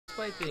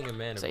Despite being a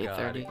man of It's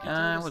God, 8:30. Gito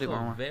was We'll do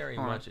still more. very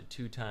much a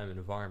two-time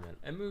environment,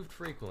 and moved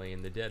frequently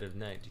in the dead of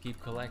night to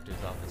keep collectors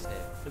off his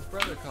head. His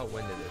brother caught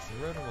wind of this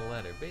and wrote him a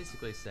letter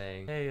basically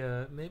saying,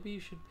 hey, maybe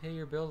you should pay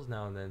your bills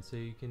now and then so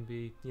you can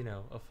be, you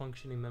know, a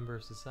functioning member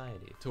of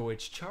society. To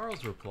which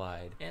Charles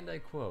replied, and I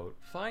quote,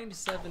 find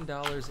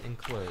 $7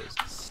 enclosed,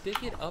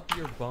 stick it up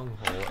your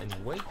bunghole and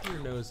wipe your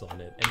nose on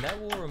it, and that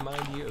will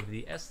remind you of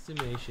the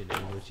estimation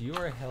in which you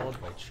are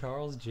held by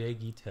Charles J.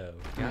 Guiteau.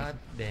 God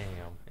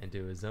damn. And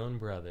to his own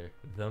brother,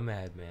 the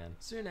madman.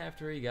 Soon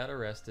after he got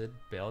arrested,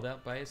 bailed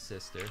out by his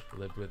sister,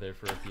 lived with her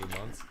for a few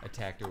months,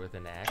 attacked her with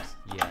an axe,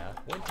 yeah,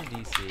 went to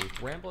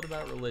DC, rambled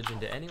about religion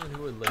to anyone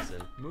who would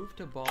listen, moved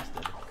to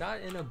Boston, got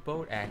in a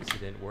boat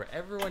accident where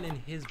everyone in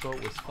his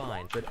boat was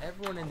fine, but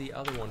everyone in the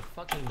other one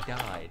fucking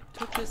died,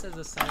 took this as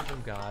a sign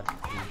from God,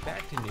 moved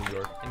back to New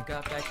York, and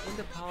got back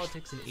into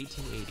politics in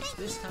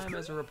 1880, this time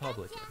as a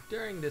Republican.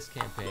 During this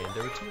campaign,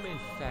 there were two main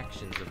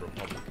factions of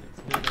Republicans,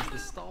 known as the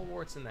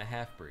Stalwarts and the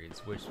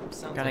Half-Breeds, which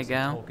sounds like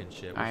some Tolkien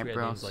shit, which we had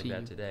names like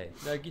that today.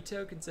 Now,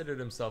 Guiteau considered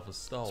himself a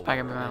stalwart,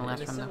 and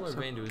in a similar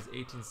vein to his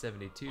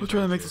 1872 we'll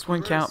try to make this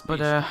one count, but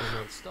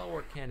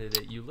stalwart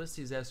candidate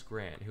Ulysses S.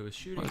 Grant, who was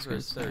shooting for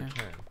his third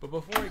term. But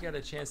before he got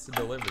a chance to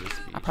deliver the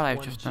speech, I probably have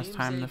one just enough James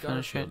time A. to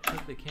finish Garfield it.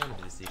 took the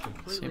candidacy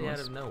completely out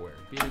of nowhere,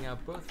 beating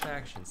out both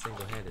factions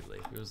single-handedly.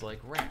 He was like,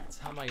 rats,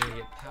 how am I gonna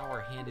get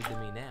power handed to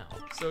me now?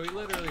 So he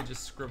literally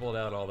just scribbled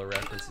out all the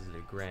references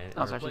to Grant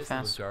and replaced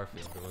them with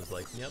Garfield and was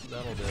like, yep,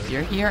 that'll do.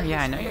 You're here?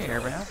 Yeah, I know you're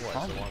here, bro.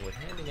 Along with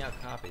handing out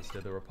copies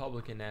to the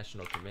Republican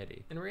National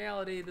Committee. In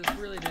reality, this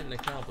really didn't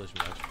accomplish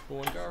much, but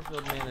when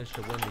Garfield managed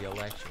to win the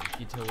election,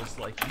 Guiteau was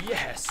like,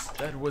 yes,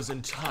 that was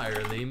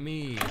entirely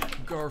me.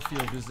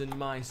 Garfield is in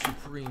my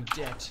supreme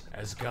debt.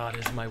 As God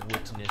is my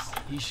witness,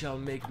 he shall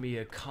make me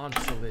a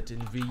consulate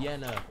in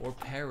Vienna or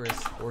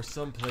Paris or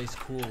someplace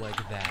cool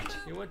like that.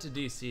 He went to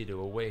DC to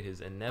await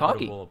his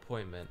inevitable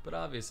appointment, but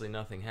obviously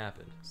nothing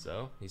happened.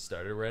 So he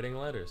started writing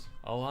letters.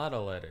 A lot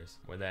of letters.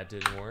 When that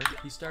didn't work,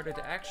 he started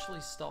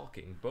actually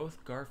stalking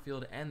both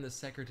Garfield and the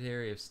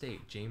Secretary of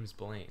State, James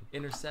Blaine,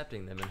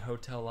 intercepting them in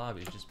hotel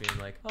lobbies, just being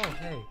like, oh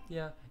hey,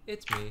 yeah,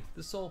 it's me,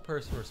 the sole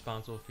person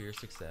responsible for your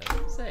success.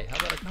 Say, how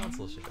about a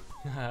consulship?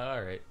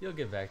 Alright, you'll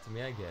get back to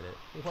me, I get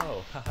it.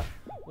 Whoa, haha,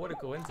 what a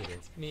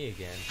coincidence. Me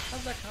again.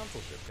 How's that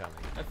consulship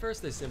coming? At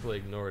first they simply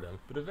ignored him,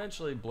 but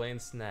eventually Blaine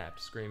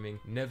snapped, screaming,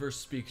 never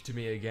speak to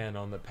me again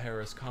on the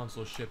Paris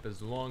consulship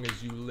as long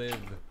as you live.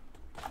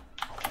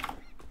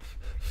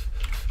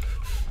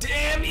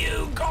 Damn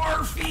you,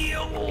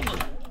 Garfield!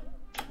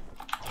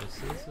 I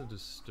sense a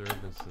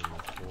disturbance in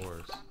the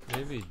force.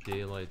 Maybe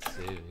daylight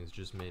savings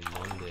just made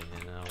Monday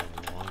an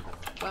hour longer.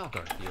 Wow,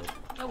 Garfield,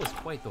 that was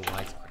quite the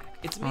wisecrack.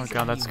 It's amazing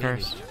how you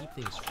manage to keep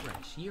things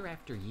fresh year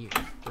after year.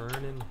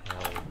 Burn in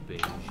hell,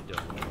 beige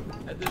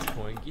dome. At this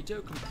point, Guiteau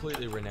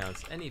completely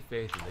renounced any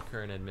faith in the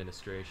current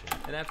administration,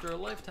 and after a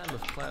lifetime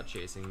of clout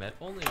chasing met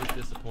only with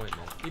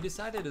disappointment, he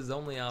decided his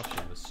only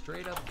option was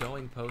straight up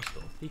going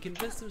postal. He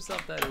convinced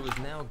himself that it was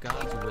now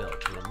God's will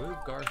to remove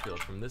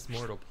Garfield from this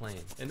mortal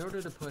plane in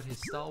order to put his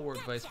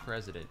stalwart vice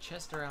president,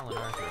 Chester Alan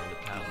Arthur, into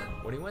power.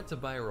 When he went to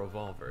buy a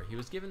revolver, he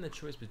was given the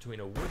choice between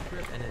a wood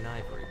grip and an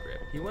ivory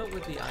grip. He went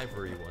with the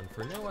ivory one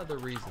for no other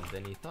reason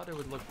than he thought it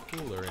would look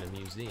cooler in a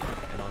museum,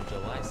 and on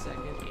July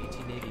 2nd,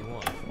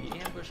 1881,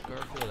 he ambushed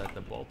Garfield at the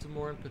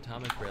Baltimore and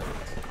Potomac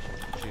Railroad Station,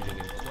 shooting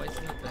him twice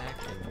in the back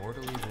and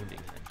mortally wounding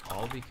him,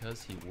 all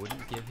because he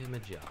wouldn't give him a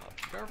job.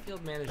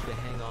 Garfield managed to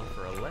hang on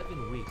for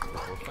 11 weeks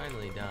before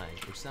finally dying,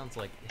 which sounds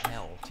like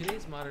hell.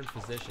 Today's modern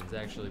physicians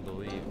actually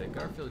believe that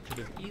Garfield could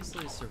have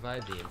easily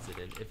survived the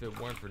incident if it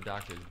weren't for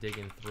doctors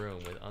digging through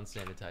him with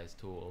unsanitized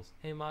tools.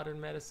 Hey modern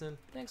medicine,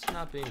 thanks for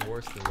not being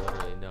worse than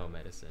literally no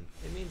medicine.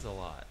 It means a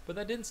lot. But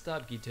that didn't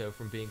stop Guiteau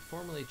from being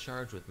formally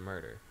charged with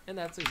murder, and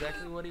that's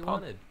exactly what he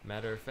wanted.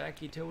 Matter of fact,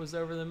 Guiteau was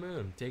over the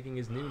moon, taking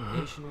his new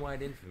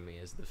nationwide infamy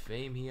as the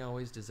fame he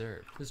always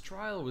deserved. His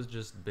trial was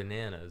just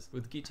bananas,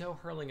 with Guiteau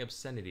hurling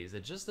obscenities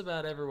at just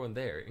about everyone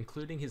there,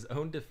 including his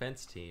own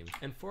defense team,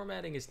 and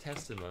formatting his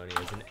testimony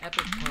as an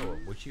epic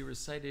poem which he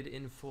recited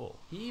in full.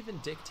 He even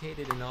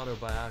dictated an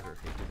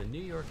autobiography to the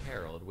New York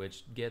Herald,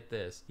 which, get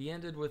this, he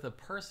ended with a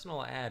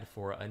personal ad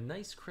for a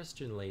nice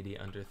Christian lady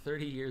under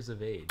 30 years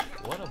of age.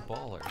 What a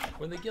baller.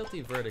 When the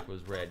guilty verdict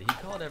was read, he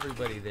called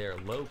everybody there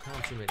low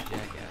consummate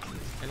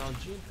jackasses, and on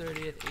June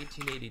 30th,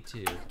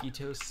 1882,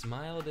 Guiteau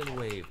smiled and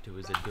waved to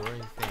his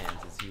adoring fans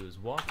as he was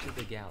walked to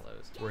the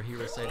gallows, where he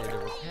recited a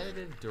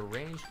repetitive,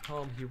 deranged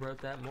poem he wrote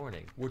that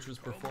morning, which was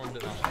performed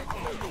in a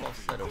high-pitched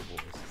falsetto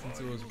voice, since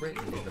it was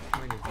written from the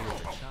point of view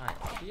of a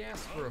child. He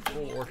asked for a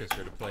full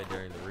orchestra to play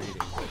during the reading,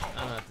 but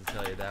I don't have to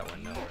tell you that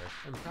went nowhere.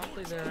 And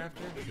promptly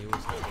thereafter, he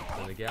was home.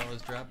 When the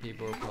gallows dropped,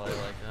 people were probably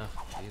like,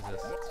 oh,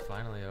 Jesus, it's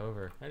finally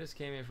over. I just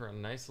came here for a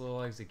nice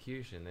little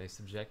execution. They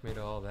subject me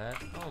to all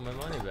that? Oh, my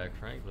money back,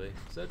 frankly.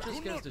 So it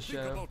just goes to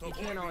show, you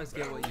can't always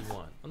get what you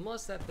want.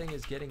 Unless that thing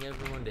is getting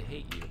everyone to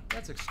hate you.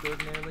 That's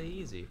extraordinarily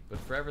easy. But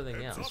for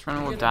everything else. This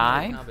run will You're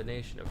die? a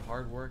combination of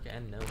hard work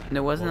and know-how. And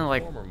it wasn't While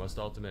like former must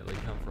ultimately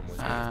come from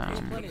within.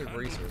 There's plenty of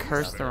resources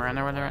curse out the there run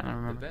or for whatever. I all. don't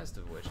remember. The best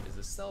of which is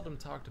a seldom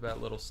talked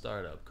about little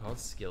startup called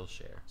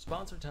Skillshare.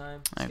 Sponsor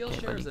time. Okay,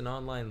 Skillshare buddy. is an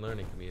online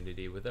learning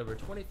community with over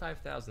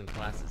 25,000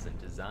 classes in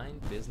design,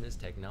 business,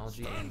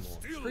 technology, and more.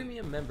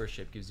 Premium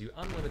membership gives you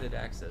unlimited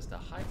access to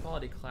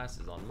high-quality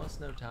classes on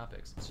must-know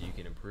topics, so you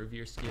can improve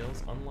your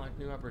skills, unlock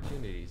new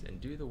opportunities,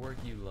 and do the work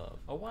you love.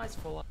 A wise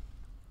philosophy.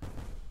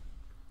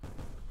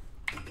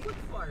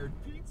 Wood-fired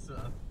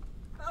pizza?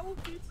 How will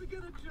pizza get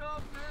a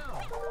job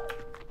now?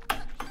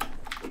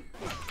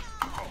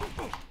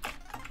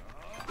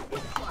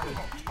 Wood-fired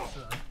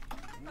pizza?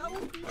 How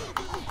will pizza get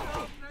a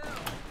job now?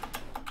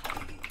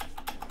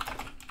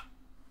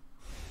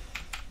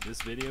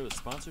 This video is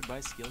sponsored by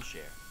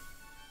Skillshare.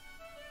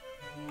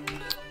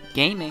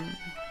 Gaming.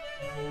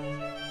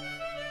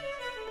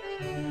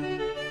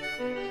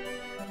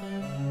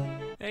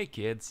 Hey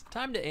kids,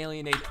 time to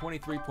alienate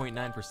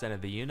 23.9%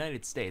 of the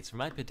United States from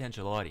my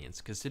potential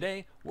audience, cause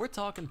today, we're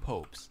talking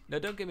popes. Now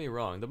don't get me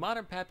wrong, the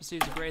modern papacy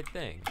is a great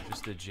thing,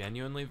 just a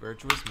genuinely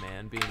virtuous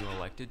man being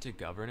elected to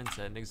govern and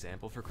set an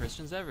example for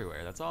Christians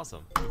everywhere, that's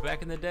awesome. But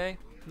back in the day,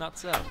 not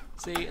so.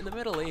 See, in the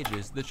Middle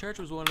Ages, the church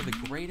was one of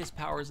the greatest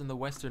powers in the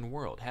Western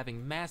world,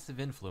 having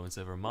massive influence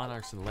over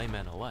monarchs and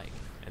laymen alike.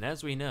 And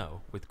as we know,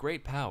 with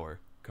great power,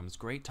 comes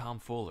great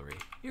tomfoolery.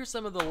 Here's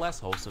some of the less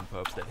wholesome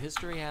popes that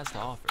history has to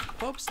offer.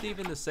 Pope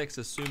Stephen VI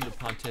assumed the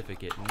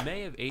pontificate in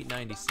May of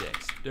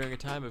 896, during a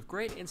time of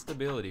great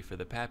instability for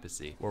the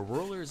papacy, where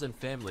rulers and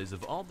families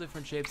of all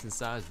different shapes and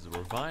sizes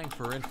were vying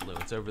for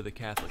influence over the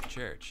Catholic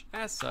Church.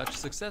 As such,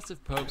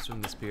 successive popes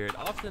from this period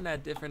often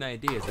had different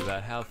ideas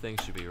about how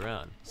things should be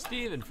run.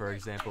 Stephen, for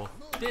example,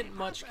 didn't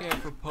much care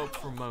for Pope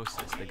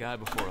Formosus, the guy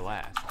before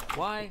last.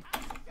 Why?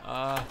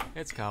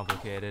 It's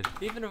complicated.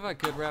 Even if I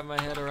could wrap my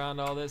head around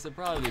all this, it'd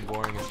probably be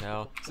boring as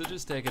hell. So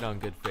just take it on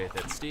good faith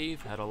that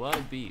Steve had a lot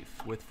of beef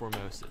with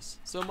Formosus.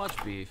 So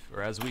much beef,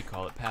 or as we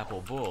call it,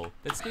 papal bull,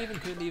 that Stephen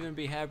couldn't even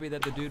be happy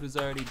that the dude was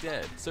already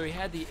dead. So he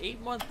had the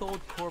 8-month-old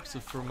corpse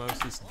of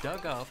Formosus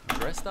dug up,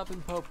 dressed up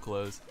in pope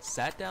clothes,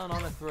 sat down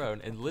on a throne,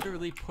 and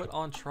literally put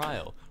on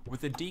trial,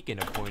 with a deacon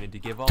appointed to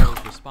give all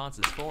his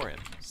responses for him.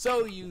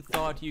 So you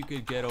thought you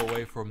could get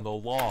away from the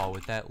law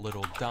with that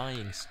little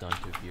dying stunt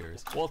of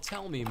yours. Well,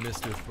 tell me,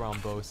 Mr.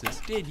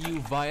 Thrombosis, did you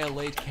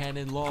violate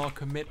canon law,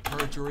 commit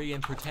perjury,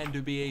 and pretend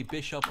to be a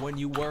bishop when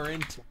you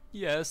weren't?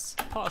 Yes,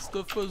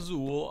 pasta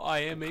fazool, I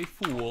am a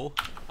fool.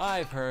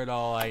 I've heard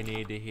all I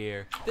need to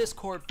hear. This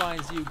court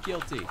finds you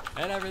guilty,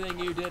 and everything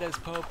you did as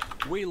Pope,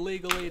 we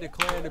legally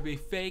declare to be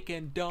fake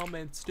and dumb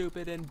and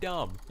stupid and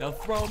dumb. Now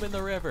throw him in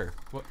the river.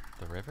 What?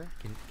 The river?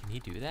 Can he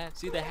do that?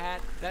 See the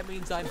hat? That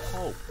means I'm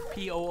Pope.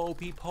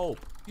 P-O-O-P Pope.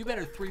 You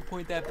better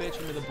 3-point that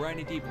bitch into the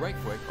briny deep right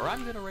quick, or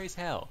I'm gonna raise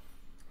hell.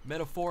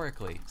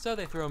 Metaphorically. So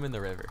they threw him in the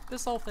river.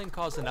 This whole thing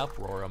caused an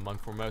uproar among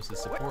Formosus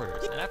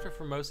supporters, and after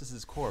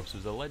Formosus's corpse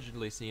was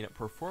allegedly seen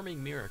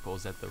performing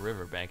miracles at the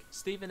riverbank,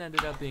 Stephen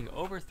ended up being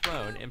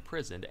overthrown,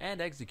 imprisoned, and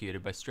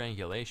executed by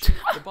strangulation.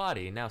 The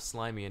body, now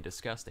slimy and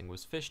disgusting,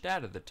 was fished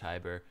out of the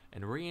Tiber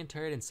and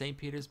reinterred in St.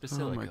 Peter's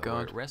Basilica,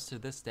 where it rests to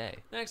this day.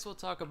 Next, we'll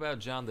talk about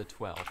John the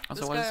 12th.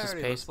 Also, This what guy is this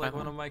already space looks like Bible?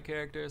 one of my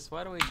characters.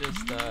 Why don't we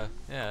just, yeah,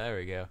 there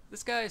we go.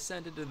 This guy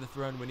ascended to the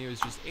throne when he was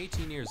just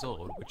 18 years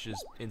old, which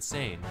is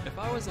insane. If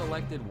I was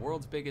elected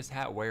world's biggest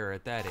hat wearer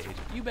at that age,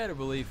 you better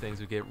believe things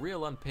would get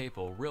real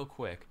unpapal real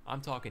quick. I'm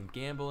talking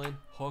gambling,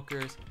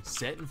 hookers,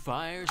 setting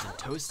fires, and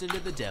toasting to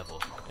the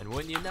devil. And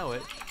wouldn't you know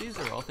it, these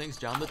are all things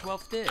John the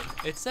 12th did.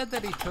 It's said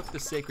that he took the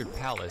sacred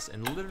palace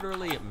and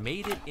literally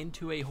made it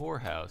into a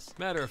whorehouse.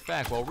 Matter of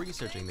fact, while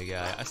researching the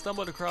guy, I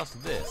stumbled across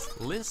this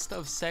list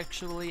of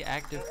sexually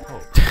active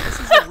popes. This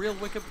is a real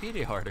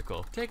Wikipedia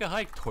article. Take a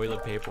hike,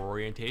 toilet paper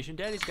orientation.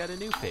 Daddy's got a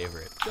new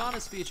favorite. John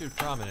is featured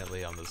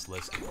prominently on this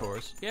list, of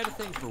course. He had a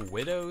thing for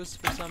widows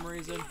for some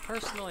reason.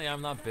 Personally,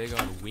 I'm not big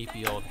on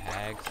weepy old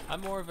hags. I'm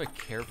more of a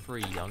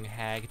carefree young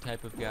hag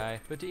type of guy,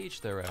 but to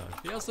each their own.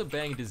 He also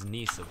banged his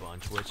niece a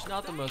bunch, which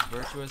not the most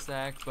virtuous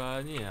act,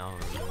 but you know,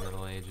 the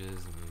Middle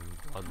Ages and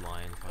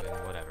bloodline, fucking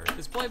whatever.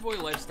 His playboy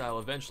lifestyle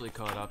eventually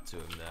caught up to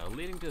him though,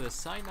 leading to the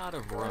Synod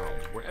of Rome,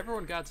 where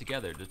everyone got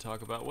together to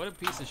talk about what a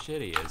piece of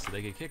shit he is so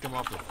they could kick him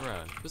off the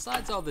throne.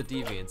 Besides all the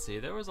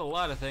deviancy, there was a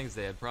lot of things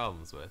they had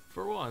problems with.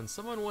 For one,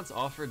 someone once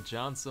offered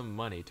John some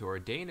money to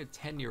ordain a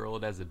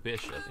 10-year-old as a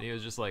bishop, and he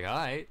was just like,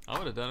 alright, I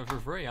would have done it for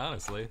free,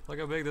 honestly. Look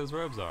how big those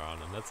robes are on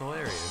him, that's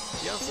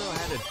hilarious. He also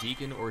had a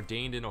deacon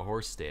ordained in a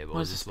horse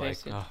stable, just like,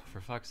 oh,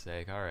 for fuck's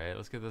sake, alright,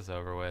 let's get this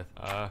over with.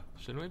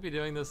 Shouldn't we be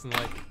doing this in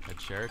like a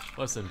church?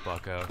 Listen,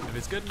 bucko, if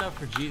it's good enough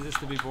for Jesus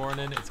to be born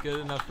in, it's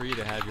good enough for you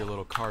to have your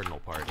little cardinal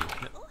party.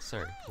 No,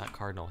 sir, not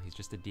cardinal, he's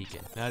just a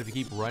deacon. Now if you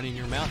keep running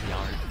your mouth,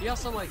 yarn. He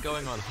also liked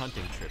going on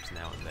hunting trips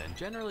now and then,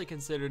 generally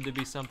considered to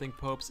be something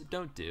popes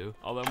don't do,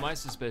 although my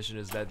suspicion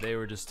is that they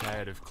were just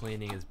tired of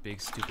cleaning his big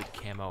stupid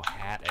camo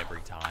hat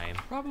every time.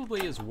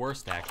 Probably his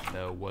worst act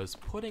though was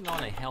putting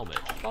on a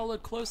helmet,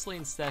 followed closely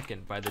in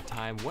second by the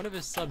time one of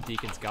his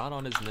subdeacons got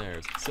on his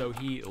nerves, so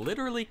he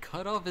literally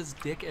cut off his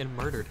dick and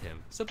murdered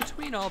him. So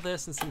between all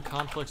this and some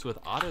conflicts with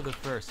Otto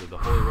I of the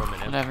Holy Roman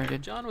Whatever, Empire,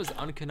 dude. John was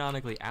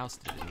uncanonically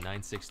ousted in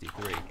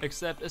 963.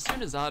 Except, as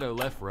soon as Otto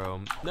left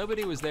Rome,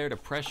 nobody was there to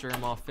pressure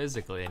him off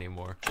physically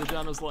anymore. So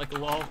John was like,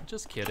 lol,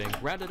 just kidding,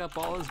 rounded up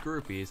all his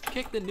groupies,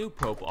 kicked the new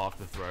pope off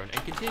the throne,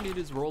 and continued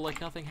his role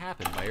like nothing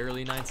happened by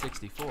early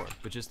 964.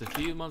 But just a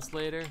few months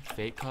later,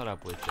 fate caught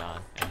up with John,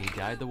 and he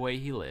died the way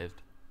he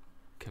lived.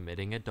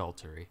 Committing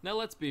adultery. Now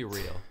let's be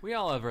real, we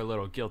all have our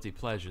little guilty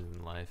pleasures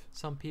in life.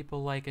 Some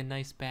people like a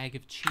nice bag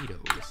of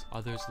Cheetos,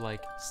 others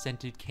like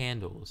scented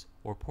candles,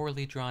 or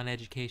poorly drawn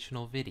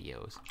educational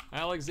videos.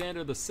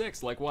 Alexander VI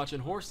liked watching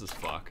horses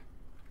fuck.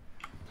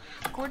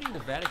 According to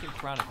Vatican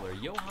chronicler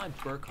Johann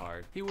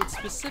Burckhardt, he would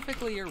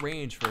specifically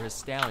arrange for his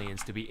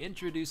stallions to be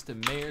introduced to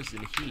mayors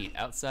in heat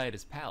outside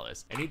his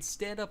palace, and he'd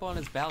stand up on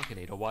his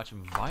balcony to watch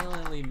them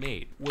violently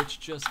mate,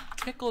 which just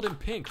tickled him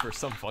pink for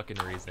some fucking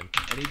reason,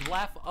 and he'd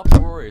laugh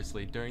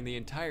uproariously during the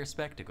entire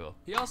spectacle.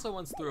 He also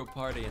once threw a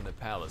party in the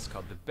palace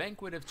called the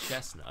Banquet of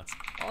Chestnuts,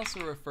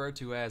 also referred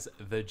to as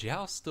the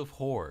Joust of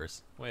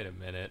Whores. Wait a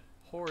minute,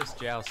 horse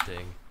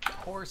jousting,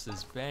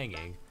 horses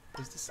banging.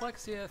 Was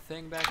dyslexia a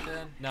thing back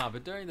then? Nah,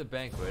 but during the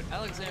banquet,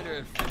 Alexander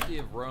had 50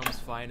 of Rome's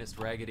finest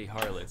raggedy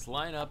harlots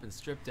line up and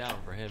strip down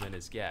for him and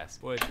his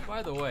guests, which,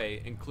 by the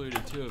way,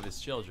 included 2 of his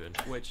children,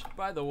 which,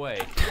 by the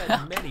way, he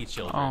had many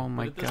children, Oh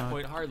my but at this God.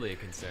 point hardly a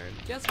concern.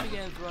 Guests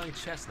began throwing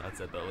chestnuts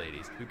at the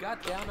ladies, who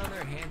got down on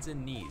their hands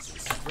and knees and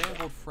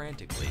scrambled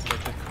frantically,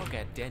 like the cook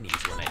at Denny's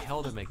when I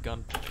held him at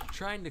gunpoint,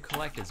 trying to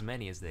collect as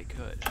many as they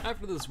could.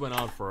 After this went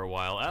on for a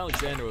while,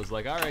 Alexander was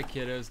like, alright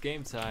kiddos,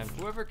 game time.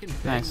 Whoever can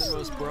bang Nice. the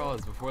most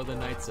bras before the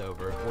night's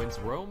over wins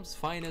Rome's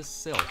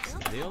finest silks.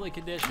 And the only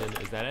condition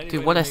is that anybody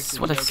Dude, what a who makes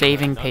what a joke about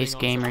saving nutting pace on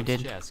gamer someone's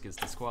did. chest gets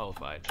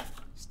disqualified.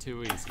 It's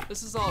too easy.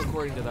 This is all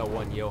according to that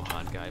one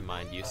Johann guy,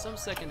 mind you. Some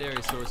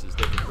secondary sources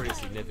differ pretty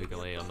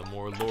significantly on the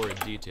more lurid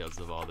details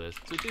of all this,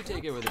 so do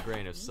take it with a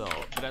grain of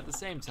salt. But at the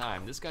same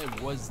time, this guy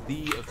was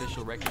the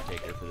official record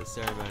taker for the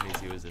ceremonies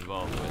he was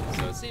involved with,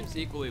 so it seems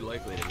equally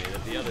likely to me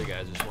that the other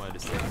guys just wanted to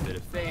save a bit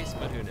of face,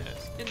 but who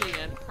knows. In the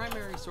end,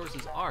 primary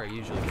sources are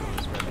usually the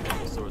most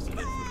reputable source of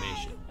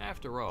information.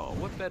 After all,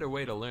 what better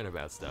way to learn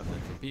about stuff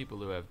than from people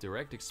who have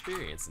direct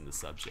experience in the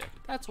subject?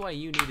 That's why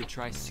you need to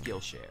try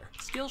Skillshare.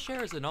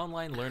 Skillshare is an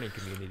online learning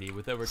community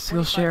with over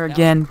Skillshare 25,000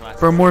 again, classes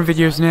for more on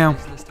videos now.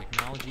 business,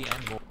 technology,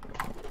 and more.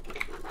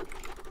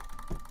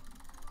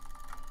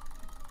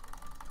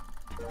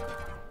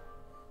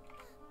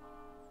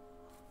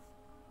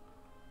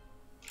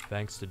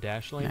 Thanks to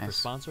Dashlane for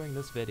Nice. sponsoring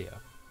this video.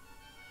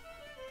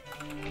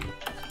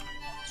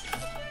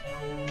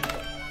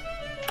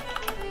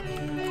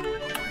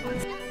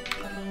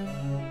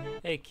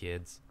 Hey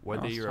kids,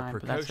 whether it's you're a fine,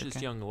 but that's precocious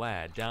okay. young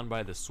lad down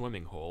by the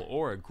swimming hole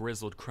or a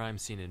grizzled crime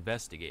scene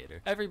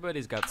investigator,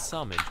 everybody's got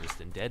some interest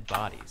in dead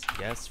bodies.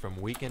 Yes, from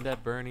Weekend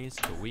at Bernie's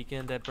to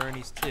Weekend at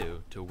Bernie's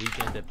 2 to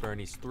Weekend at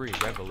Bernie's 3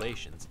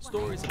 Revelations,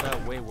 stories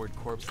about wayward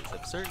corpses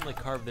have certainly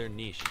carved their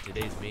niche in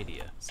today's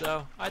media.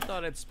 So, I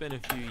thought I'd spin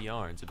a few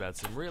yarns about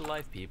some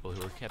real-life people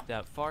who were kept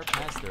out far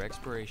past their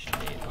expiration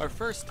date. Our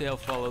first tale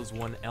follows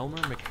one Elmer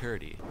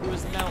McCurdy, who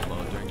was an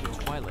outlaw during the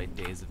twilight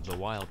days of the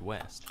Wild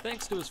West.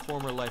 Thanks to his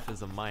former life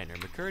as a miner,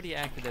 McCurdy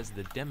acted as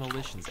the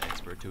demolitions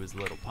expert to his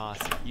little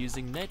posse,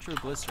 using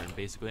nitroglycerin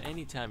basically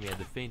anytime he had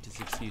the faintest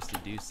excuse to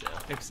do so.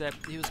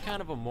 Except, he was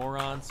kind of a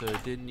moron, so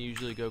it didn't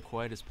usually go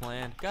quite as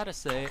planned. Gotta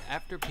say,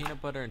 after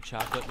peanut butter and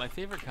chocolate, my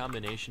favorite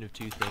combination of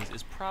 2 things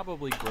is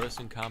probably gross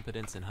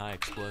incompetence and high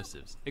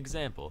explosives.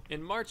 Example,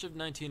 in March of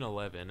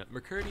 1911,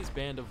 McCurdy's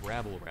band of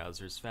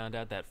rabble-rousers found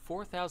out that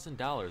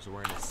 $4,000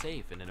 were in a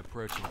safe in an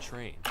approaching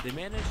train. They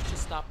managed to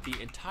stop the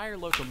entire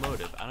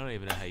locomotive, I don't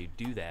even know how you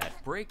do that,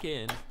 break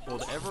in,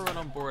 hold everyone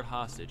on board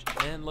hostage,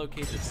 and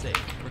locate the safe.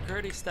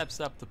 McCurdy steps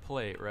up to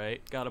plate,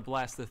 right? Gotta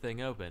blast the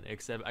thing open,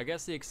 except I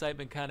guess the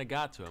excitement kinda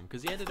got to him,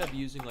 because he ended up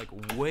using like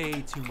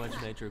way too much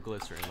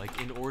nitroglycerin,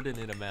 like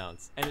inordinate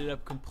amounts. Ended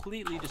up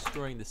completely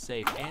destroying the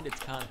safe and its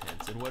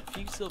contents, and what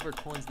few silver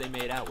coins they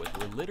made out with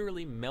were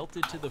literally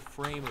melted to the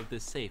frame of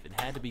this safe and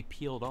had to be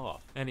peeled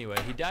off. Anyway,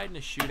 he died in a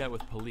shootout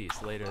with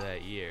police later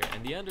that year,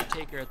 and the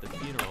undertaker at the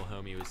funeral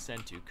home he was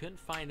sent to couldn't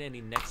find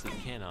any next of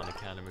kin on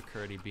account of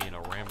McCurdy being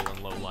a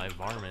rambling low-life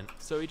varmint.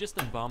 So he just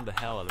embalmed the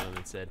hell out of him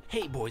and said,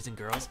 "Hey boys and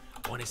girls,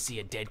 want to see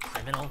a dead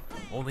criminal?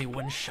 Only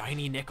one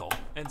shiny nickel."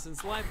 And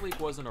since Live Leak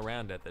wasn't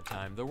around at the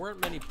time, there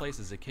weren't many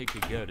places a kid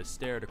could go to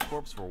stare at a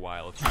corpse for a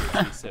while if he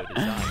or she so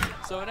desired.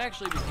 So it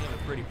actually became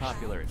a pretty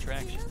popular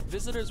attraction.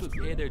 Visitors would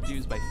pay their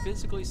dues by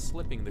physically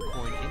slipping the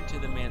coin into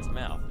the man's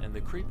mouth, and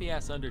the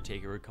creepy-ass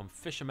undertaker would come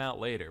fish him out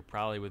later,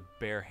 probably with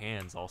bare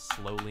hands all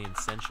slowly and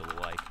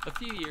sensual-like. A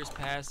few years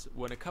passed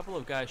when a couple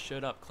of guys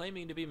showed up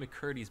claiming to be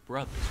McCurdy's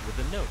brothers with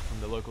a note from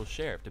the local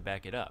sheriff to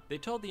back it up. They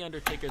told the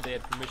undertaker they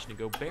had permission to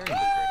go bury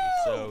McCurdy,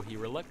 so he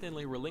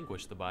reluctantly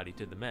relinquished the body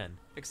to the men.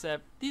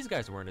 Except, these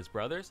guys weren't his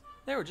brothers.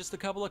 They were just a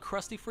couple of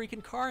crusty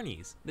freaking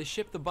carnies. They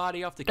shipped the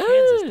body off to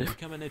Kansas to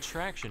become an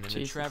attraction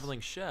in a traveling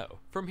show.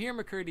 From here,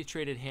 McCurdy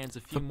traded hands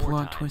a few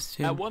more times.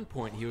 At one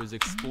point, he was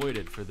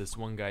exploited for this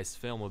one guy's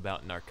film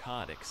about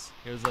narcotics.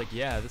 It was like,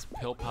 yeah, this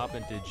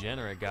pill-popping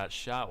degenerate got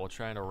shot while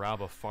trying to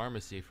rob a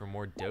pharmacy for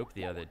more dope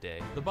the other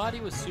day. The body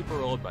was super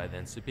old by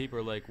then, so people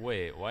are like,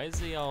 wait, why is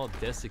he all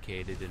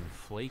desiccated and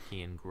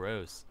flaky and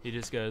gross? He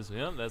just goes,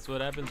 yep, that's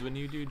what happens when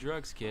you do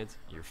drugs, kids.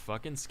 Your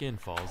fucking skin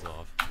falls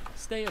off.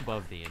 Stay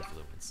above the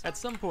influence. At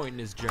some point in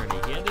his journey,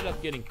 he ended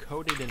up getting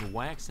coated in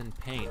wax and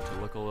paint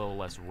to look a little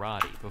less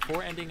rotty,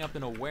 before ending up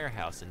in a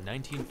warehouse in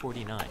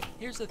 1949.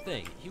 Here's the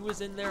thing, he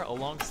was in there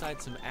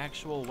alongside some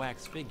actual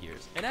wax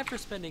figures, and after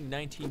spending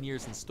 19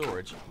 years in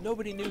storage,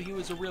 nobody knew he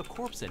was a real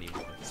corpse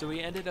anymore. So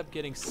he ended up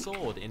getting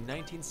sold in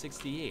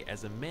 1968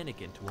 as a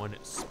mannequin to one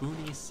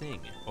Spoonie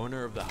Singh,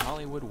 owner of the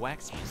Hollywood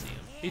Wax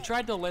Museum. He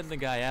tried to lend the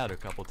guy out a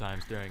couple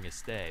times during his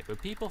stay,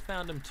 but people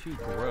found him too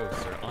gross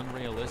or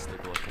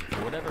unrealistic looking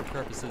for whatever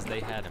purposes they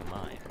had in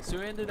mind. So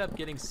he ended up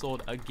getting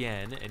sold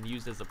again and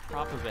used as a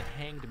prop of a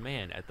hanged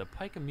man at the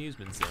Pike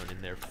Amusement Zone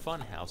in their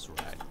funhouse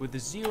ride, with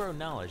zero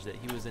knowledge that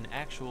he was an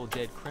actual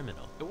dead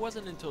criminal. It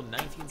wasn't until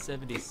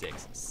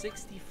 1976,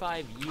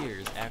 65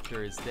 years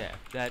after his death,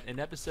 that an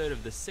episode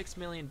of The $6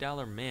 Million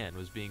Man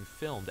was being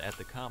filmed at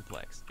the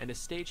complex, and a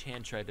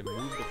stagehand tried to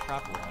move the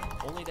prop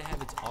around, only to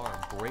have its arm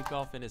break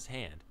off in his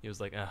hand. He was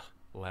like, ugh,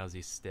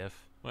 lousy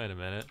stiff. Wait a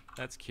minute,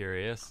 that's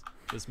curious.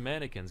 This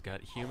mannequin's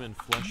got human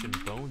flesh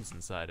and bones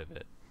inside of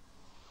it.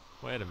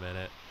 Wait a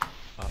minute.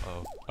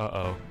 Uh-oh.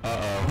 Uh-oh.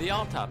 Uh-oh. The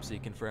autopsy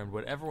confirmed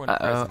what everyone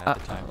present at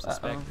the time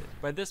suspected.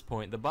 By this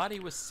point, the body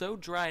was so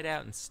dried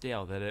out and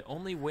stale that it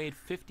only weighed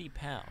 50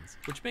 pounds,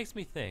 which makes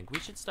me think we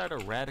should start a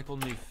radical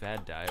new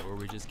fad diet where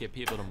we just get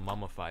people to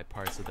mummify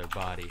parts of their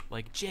body.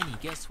 Like, Jenny,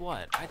 guess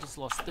what? I just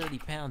lost 30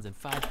 pounds in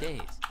 5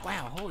 days.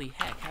 Wow, holy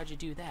heck, how'd you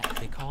do that?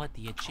 They call it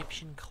the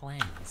Egyptian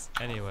cleanse.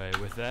 Anyway,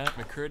 with that,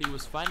 McCurdy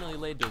was finally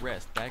laid to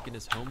rest back in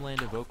his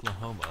homeland of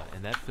Oklahoma,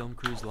 and that film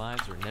crew's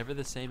lives were never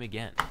the same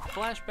again.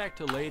 Flashback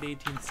to late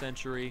 18th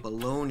century.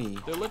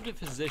 Baloney. There lived a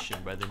physician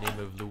by the name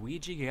of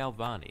Luigi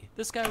Galvani.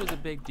 This guy was a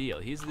big deal.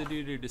 He's the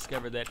dude who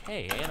discovered that,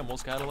 hey,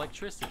 animals got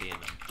electricity in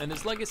them. And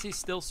his legacy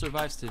still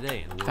survives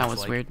today in words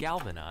like weird.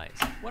 galvanize.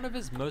 One of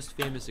his most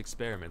famous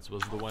experiments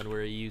was the one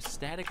where he used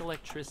static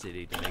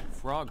electricity to make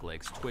frog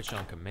legs twitch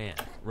on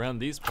command. Around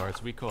these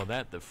parts, we call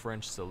that the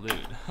French salute.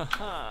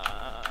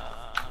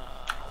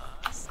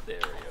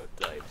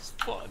 Stereotypes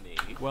funny.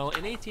 Well,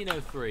 in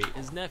 1803,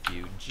 his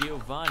nephew,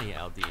 Giovanni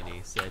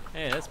Aldini, said,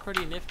 hey, that's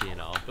pretty nifty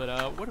and all,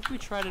 but what if we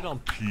tried it on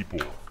people?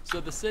 So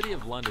the city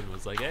of London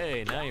was like,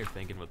 hey, now you're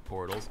thinking with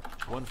portals.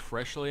 One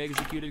freshly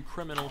executed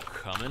criminal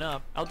coming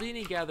up.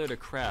 Aldini gathered a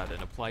crowd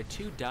and applied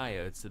 2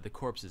 diodes to the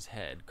corpse's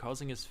head,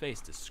 causing his face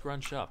to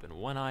scrunch up and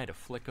one eye to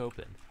flick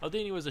open.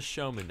 Aldini was a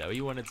showman though, he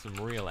wanted some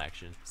real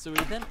action. So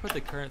he then put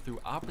the current through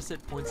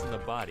opposite points in the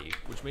body,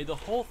 which made the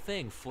whole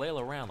thing flail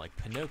around like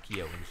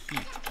Pinocchio in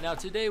heat. Now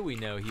today we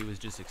know he was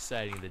just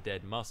exciting the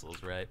dead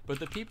muscles, right? But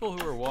the people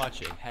who were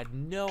watching had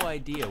no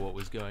idea what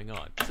was going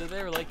on. So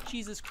they were like,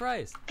 Jesus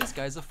Christ, this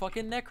guy's a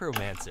fucking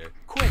necromancer.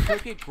 Quick, go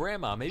get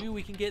grandma, maybe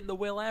we can get in the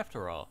will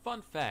after all.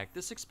 Fun fact,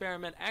 this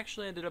experiment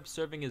actually ended up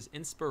serving as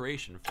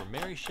inspiration for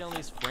Mary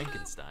Shelley's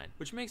Frankenstein,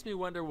 which makes me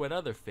wonder what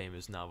other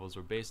famous novels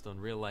were based on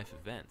real life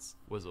events.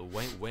 Was a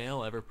white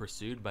whale ever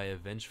pursued by a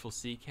vengeful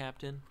sea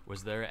captain?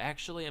 Was there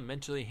actually a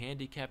mentally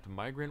handicapped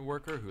migrant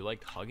worker who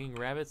liked hugging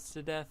rabbits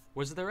to death?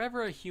 Was there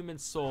ever a human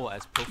soul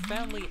as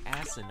profoundly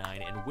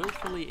asinine and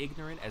willfully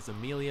ignorant as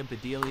Amelia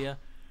Bedelia?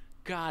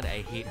 God,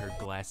 I hate her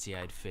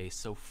glassy-eyed face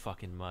so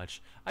fucking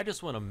much. I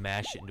just want to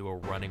mash it into a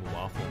running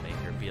waffle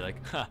maker and be like,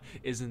 huh,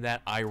 isn't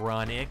that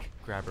ironic?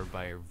 Grab her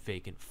by her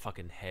vacant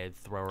fucking head,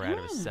 throw her out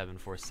of a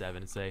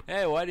 747 and say,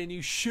 hey, why didn't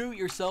you shoot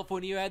yourself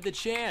when you had the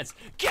chance?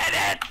 Get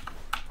it!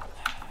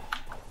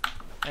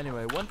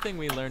 Anyway, one thing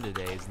we learned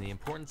today is the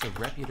importance of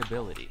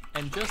reputability.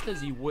 And just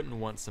as you wouldn't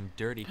want some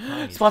dirty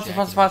cronies Sponsor.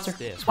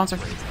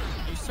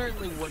 you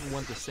certainly wouldn't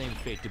want the same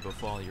fate to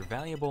befall your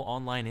valuable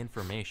online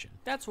information.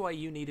 That's why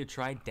you need to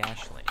try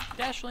Dashlane.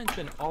 Dashlane's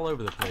been all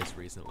over the place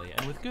recently,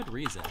 and with good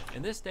reason.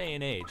 In this day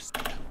and age...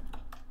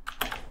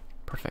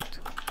 Perfect.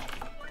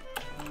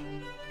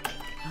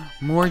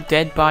 More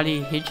dead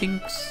body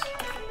hijinks?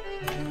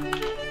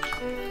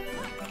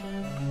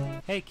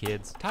 Hey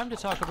kids, time to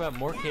talk about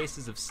more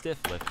cases of stiff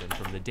lifting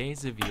from the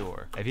days of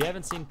yore. If you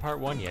haven't seen part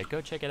 1 yet,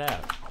 go check it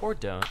out. Or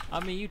don't,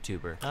 I'm a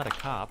YouTuber, not a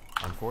cop,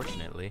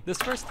 unfortunately. This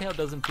first tale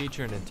doesn't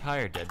feature an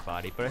entire dead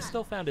body, but I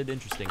still found it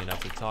interesting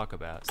enough to talk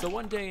about. So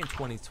one day in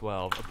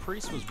 2012, a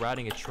priest was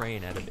riding a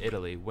train out of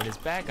Italy when his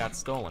bag got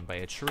stolen by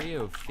a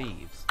trio of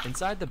thieves.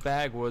 Inside the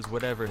bag was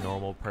whatever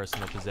normal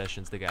personal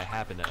possessions the guy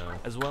happened to own,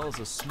 as well as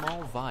a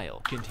small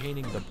vial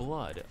containing the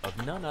blood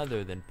of none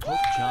other than Pope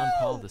John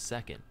Paul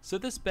II. So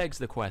this begs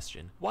the question,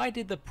 question. Why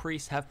did the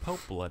priest have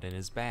Pope blood in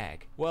his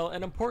bag? Well,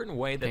 an important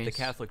way that the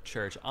Catholic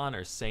Church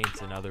honors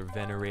saints and other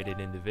venerated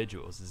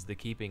individuals is the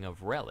keeping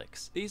of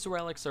relics. These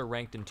relics are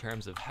ranked in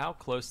terms of how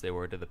close they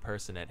were to the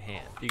person at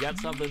hand. You got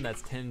something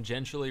that's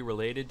tangentially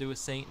related to a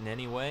saint in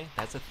any way,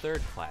 that's a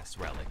third-class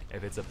relic.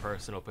 If it's a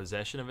personal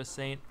possession of a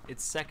saint,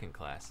 it's second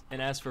class.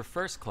 And as for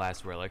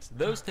first-class relics,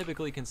 those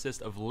typically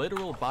consist of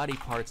literal body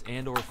parts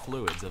and or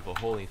fluids of a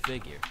holy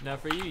figure. Now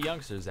for you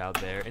youngsters out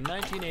there, in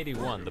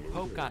 1981, the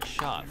Pope got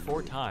shot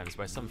 4 times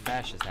by some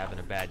fascist having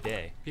a bad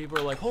day. People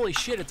are like, holy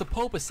shit, it's a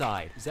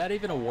popicide. Is that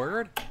even a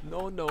word?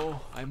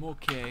 No, I'm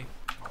okay.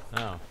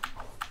 Oh.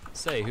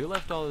 Say, who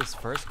left all this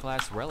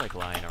first-class relic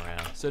lying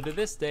around? So to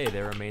this day,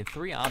 there remain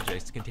 3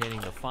 objects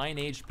containing the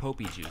fine-aged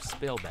poppy juice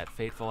spilled that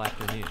fateful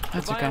afternoon. The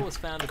vial was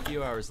found a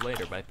few hours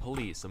later by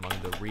police among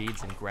the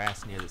reeds and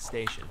grass near the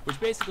station, which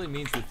basically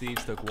means the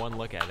thieves took one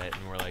look at it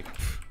and were like,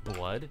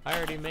 blood? I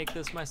already make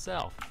this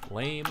myself.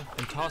 Lame.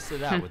 And tossed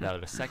it out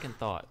without a second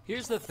thought.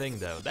 Here's the thing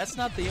though, that's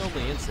not the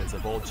only instance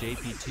of old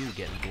JP2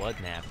 getting blood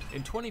napped.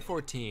 In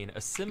 2014,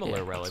 a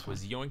similar relic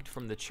was yoinked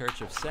from the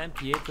church of San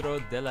Pietro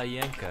della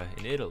Ienca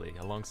in Italy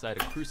alongside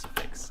a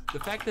crucifix. The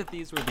fact that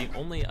these were the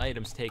only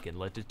items taken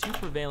led to 2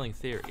 prevailing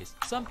theories.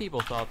 Some people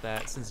thought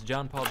that, since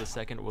John Paul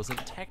II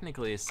wasn't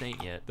technically a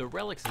saint yet, the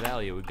relic's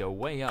value would go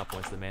way up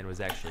once the man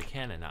was actually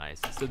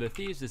canonized, so the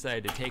thieves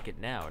decided to take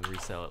it now and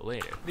resell it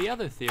later. The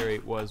other theory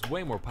was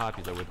way more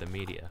popular with the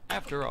media.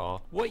 After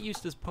all, what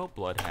use does Pope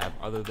blood have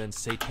other than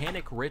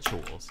satanic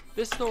rituals?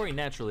 This story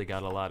naturally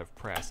got a lot of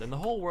press, and the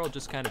whole world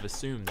just kind of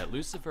assumed that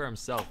Lucifer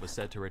himself was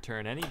set to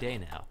return any day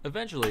now.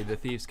 Eventually, the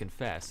thieves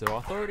confessed, so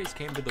authorities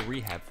came to the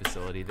rehab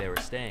facility they were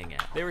staying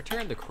at. They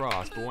returned the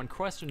cross, but when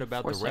questioned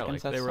about the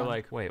relic, they were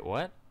like, wait,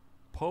 what?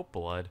 Pope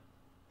blood?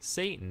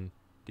 Satan?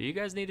 Do you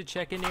guys need to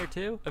check in here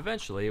too?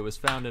 Eventually, it was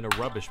found in a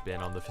rubbish bin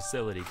on the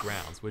facility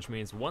grounds, which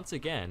means once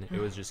again, it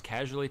was just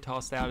casually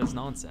tossed out as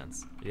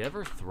nonsense. You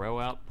ever throw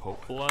out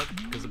Pope blood?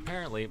 Because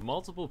apparently,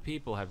 multiple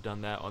people have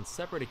done that on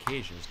separate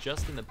occasions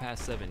just in the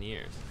past 7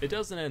 years. It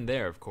doesn't end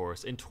there, of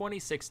course. In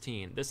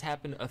 2016, this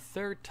happened a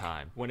 3rd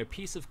time, when a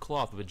piece of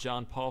cloth with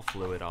John Paul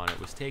fluid on it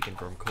was taken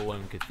from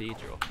Cologne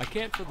Cathedral. I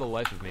can't for the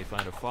life of me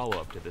find a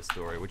follow-up to this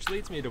story, which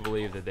leads me to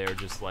believe that they're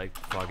just like,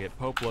 fuck it,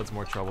 Pope blood's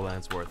more trouble than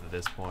it's worth at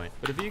this point.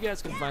 But if you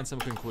guys can find some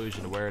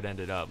conclusion to where it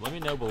ended up, let me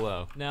know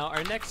below. Now,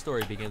 our next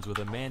story begins with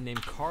a man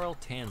named Karl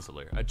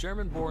Tanzler, a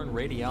German-born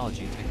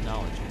radiology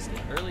technologist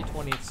in early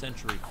 20th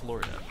century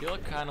Florida. He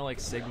looked kind of like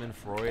Sigmund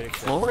Freud,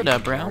 except Florida,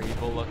 bro.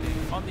 evil looking.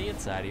 On the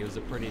inside, he was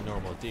a pretty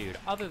normal dude,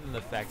 other than the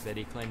fact that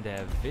he claimed to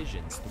have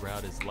visions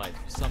throughout his life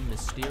of some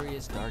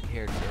mysterious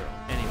dark-haired girl.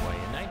 Anyway,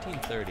 in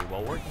 1930,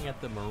 while working at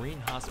the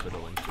Marine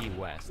Hospital in Key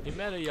West, he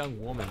met a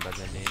young woman by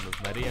the name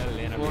of Maria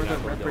Elena Florida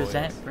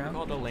represent, bro.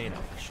 called Elena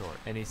for short,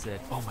 and he said,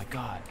 oh my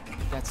god,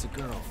 that's a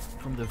girl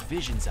from the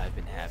visions I've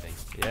been having.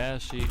 Yeah,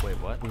 wait,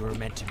 what? We were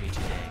meant to meet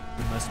today.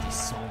 We must be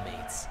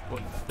soulmates.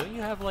 What, don't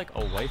you have like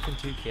a wife and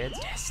 2 kids?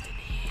 Destiny.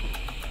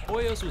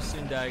 Hoyos was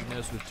soon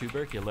diagnosed with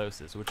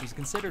tuberculosis, which was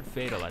considered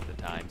fatal at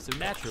the time, so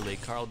naturally,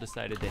 Karl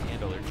decided to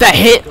handle her. That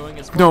hit! Going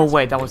as far No as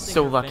way, that was convincing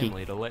so her lucky.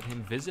 family to let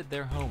him visit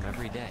their home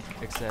every day.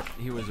 Except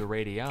he was a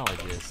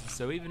radiologist,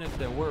 so even if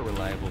there were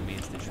reliable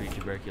means to treat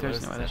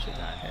tuberculosis no at other the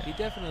time, he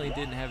definitely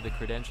didn't have the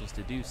credentials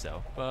to do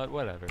so. But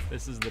whatever,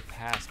 this is the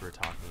past we're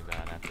talking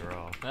about after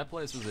all. That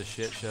place was a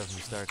shit show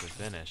from start to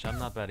finish. I'm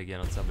not about to get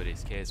on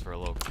somebody's case for a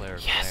little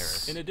clerical error.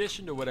 In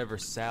addition to whatever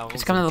salves,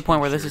 It's coming to the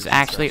point where this is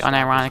actually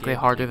unironically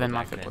harder than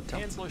my football.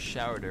 Tanzler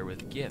showered her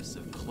with gifts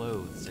of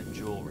clothes and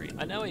jewelry.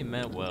 I know he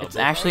meant well. It's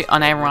actually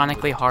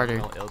unironically harder.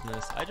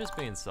 Illness, I just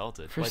be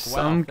insulted. For like,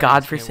 some wow,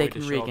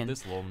 godforsaken reason,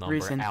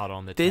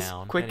 this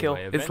quick kill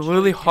is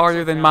literally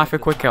harder than my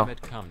quick kill.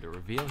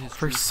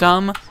 For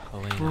some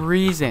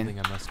reason,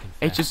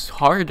 it's just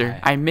harder.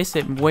 I miss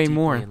it way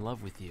more. In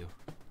love with you.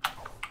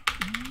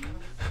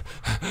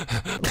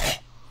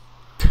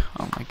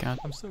 Oh my god.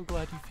 I'm so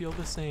glad you feel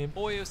the same.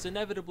 Hoyos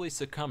inevitably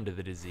succumbed to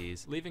the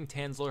disease, leaving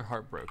Tanzler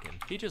heartbroken.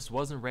 He just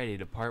wasn't ready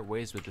to part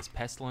ways with his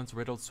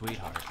pestilence-riddled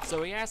sweetheart,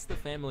 so he asked the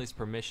family's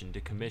permission to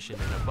commission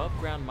an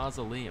above-ground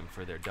mausoleum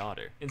for their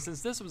daughter. And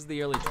since this was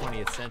the early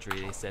 20th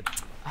century, they said,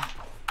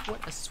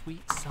 what a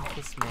sweet,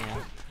 selfless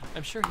man.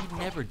 I'm sure he'd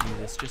never do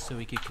this just so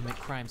he could commit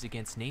crimes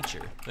against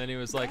nature. Then he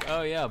was like,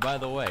 oh yeah, by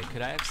the way,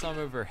 could I have some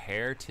of her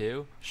hair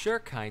too? Sure,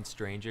 kind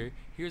stranger.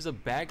 Here's a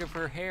bag of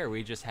her hair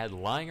we just had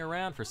lying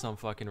around for some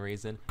fucking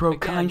reason. Bro, Again,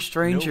 kind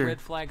stranger. No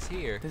red flags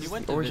here. This He is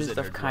went the to origins visit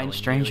of her kind dwelling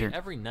stranger. nearly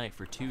every night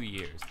for 2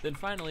 years. Then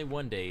finally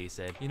one day he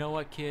said, you know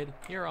what, kid?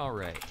 You're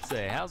alright.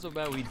 Say, how's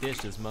about we ditch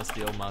this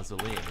musty old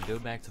mausoleum and go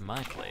back to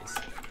my place?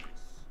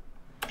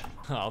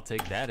 I'll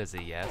take that as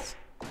a yes.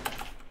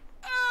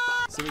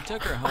 So we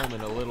took her home in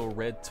a little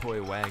red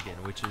toy wagon,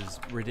 which is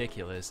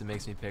ridiculous. It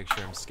makes me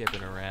picture him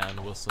skipping around,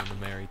 whistling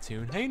the merry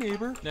tune, "Hey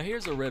neighbor." Now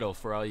here's a riddle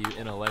for all you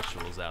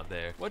intellectuals out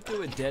there. What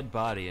do a dead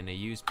body and a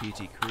used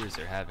PT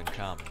Cruiser have in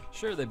common?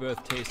 Sure, they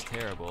both taste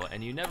terrible,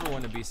 and you never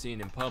want to be seen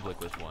in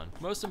public with one.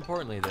 Most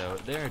importantly though,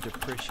 they're a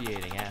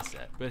depreciating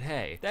asset. But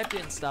hey, that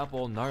didn't stop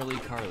old gnarly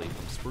Carly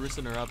from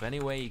sprucing her up any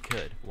way he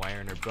could,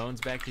 wiring her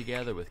bones back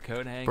together with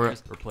coat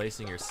hangers,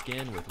 replacing her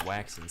skin with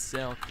wax and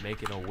silk,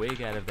 making a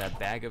wig out of that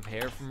bag of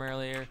hair from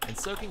earlier, and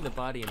soaking the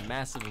body in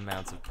massive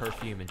amounts of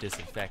perfume and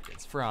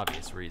disinfectants, for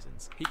obvious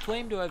reasons. He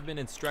claimed to have been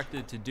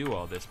instructed to do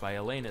all this by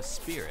Elena's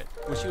spirit,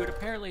 which he would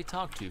apparently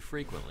talk to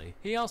frequently.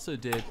 He also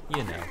did,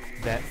 you know,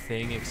 that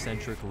thing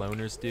eccentric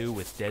loners do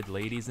with dead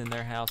ladies in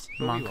their house,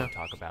 but we won't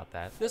talk about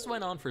that. This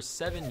went on for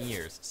 7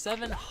 years,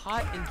 7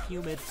 hot and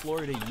humid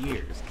Florida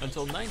years,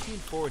 until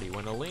 1940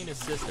 when Elena's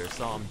sister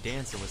saw him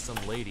dancing with some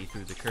lady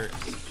through the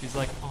curtains. She's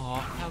like, "Aw,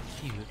 how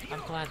cute.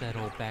 I'm glad that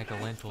old bag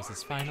of lentils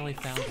has finally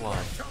found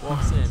love."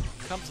 Walks in,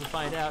 comes to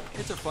find out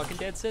it's her fucking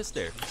dead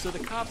sister. So the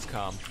cops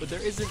come, but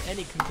there isn't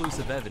any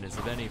conclusive evidence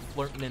of any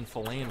flirting and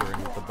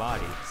philandering with the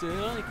body. So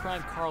the only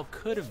crime Carl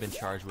could have been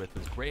charged with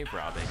was grave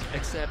robbing,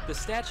 except the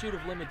statute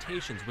of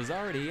limitations was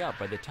already up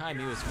by the time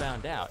he was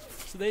found out.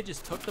 So they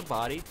just took the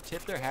body,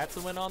 tipped their hats,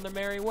 and went on their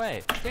merry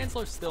way.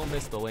 Tanzler still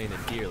missed Elena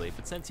dearly,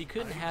 but since he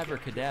couldn't have her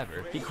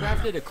cadaver, he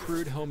crafted a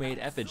crude homemade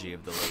effigy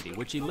of the lady,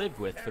 which he lived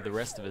with for the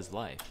rest of his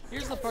life.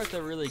 Here's the part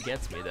that really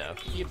gets me though.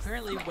 He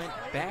apparently went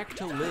back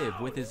to live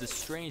with his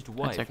estranged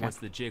wife once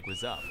the jig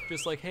was up.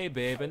 Just like, "Hey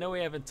babe, I know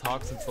we haven't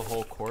talked since the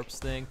whole corpse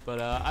thing,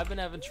 but I've been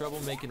having trouble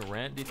making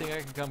rent. Do you think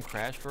I can come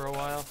crash for a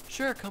while?"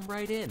 "Sure, come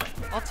right in.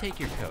 I'll take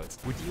your coats.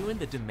 Would you and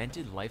the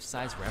demented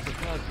life-size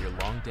replica of your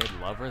long-dead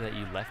lover that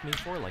you left me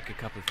for like a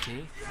cup of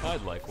tea?"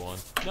 "I'd like one.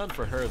 None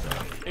for her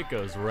though. It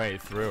goes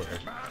right through her."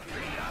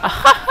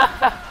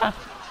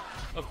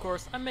 Of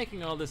course, I'm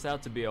making all this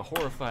out to be a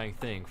horrifying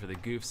thing for the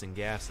goofs and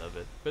gaffs of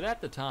it, but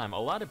at the time, a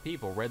lot of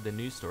people read the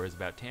news stories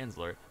about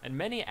Tanzler, and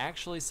many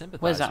actually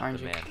sympathized with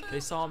the man. They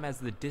saw him as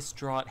the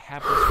distraught,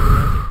 hapless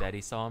romantic that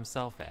he saw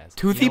himself as.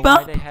 Toothy you know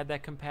why they had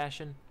that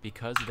compassion?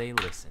 Because they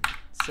listened.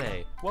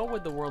 Say, what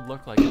would the world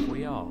look like if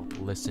we all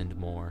listened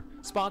more?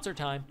 Sponsor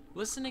time.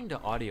 Listening to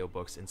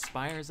audiobooks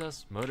inspires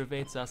us,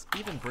 motivates us,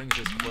 even brings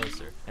us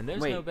closer. And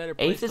there's no better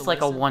place to listen. 8 is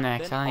like a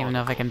 1x. I don't even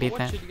know if I can beat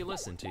that. What should you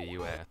listen to,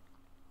 you ask?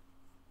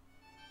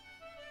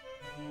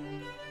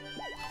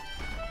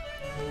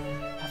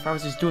 If I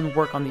was just doing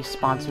work on these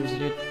sponsors,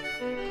 dude.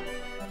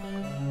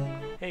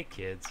 Hey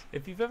kids,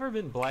 if you've ever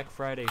been Black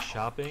Friday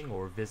shopping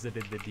or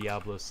visited the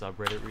Diablo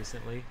subreddit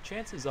recently,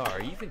 chances are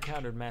you've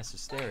encountered mass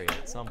hysteria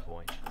at some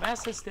point.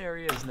 Mass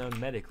hysteria is known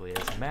medically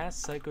as mass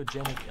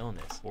psychogenic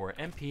illness, or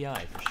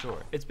MPI for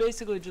short. It's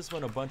basically just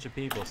when a bunch of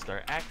people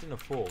start acting a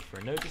fool for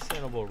no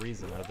discernible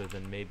reason other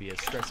than maybe a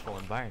stressful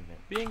environment.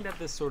 Being that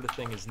this sort of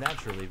thing is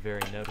naturally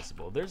very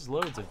noticeable, there's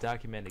loads of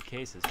documented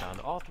cases found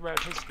all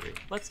throughout history.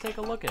 Let's take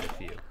a look at a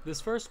few. This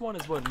first one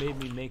is what made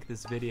me make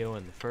this video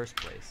in the first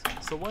place.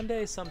 So one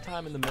day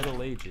sometime in the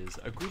Middle Ages,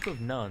 a group of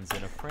nuns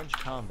in a French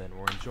convent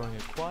were enjoying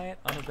a quiet,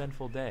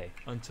 uneventful day,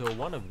 until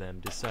one of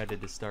them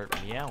decided to start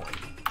meowing.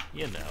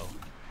 You know,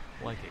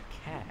 like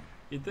a cat.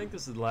 You'd think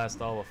this would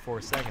last all of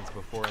 4 seconds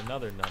before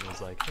another nun was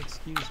like,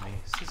 "Excuse me,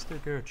 Sister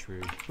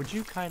Gertrude, would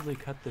you kindly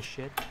cut the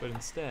shit?" But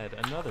instead,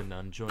 another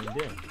nun joined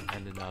in,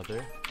 and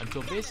another,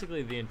 until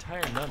basically the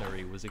entire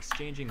nunnery was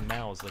exchanging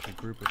mouths like a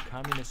group of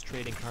communist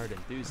trading card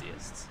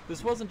enthusiasts.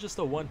 This wasn't just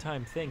a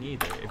one-time thing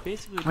either. It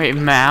basically— Wait,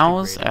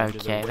 mouths?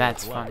 Okay,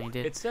 that's funny,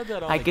 dude. It said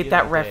that I get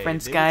that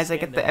reference, guys. I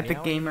get the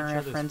Epic Gamer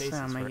reference.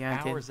 Oh my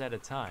god, hours at a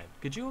time.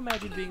 Could you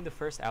imagine being the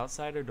first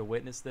outsider to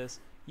witness this?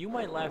 You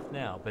might laugh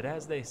now, but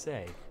as they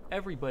say,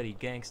 everybody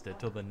gangsta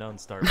till the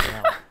nuns start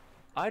meowing.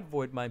 I'd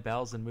void my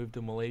bowels and move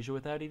to Malaysia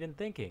without even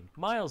thinking.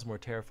 Miles more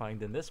terrifying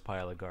than this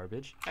pile of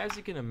garbage. As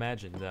you can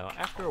imagine though,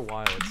 after a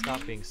while it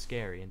stopped being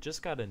scary and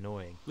just got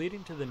annoying,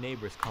 leading to the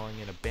neighbors calling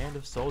in a band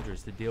of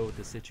soldiers to deal with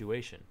the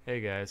situation. "Hey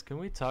guys, can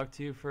we talk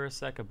to you for a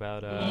sec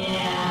about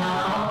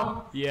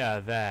Yeah,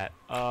 that.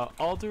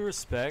 All due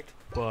respect,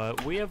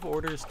 but we have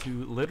orders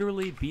to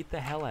literally beat the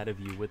hell out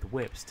of you with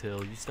whips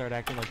till you start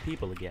acting like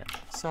people again.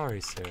 Sorry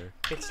sir,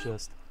 it's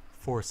just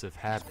force of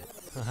habit."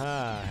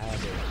 Haha,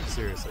 habit.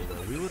 Seriously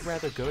though, we would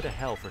rather go to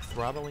hell for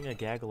throttling a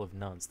gaggle of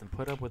nuns than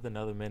put up with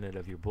another minute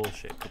of your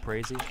bullshit,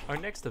 caprese. Our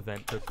next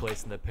event took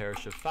place in the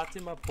parish of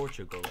Fatima,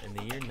 Portugal in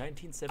the year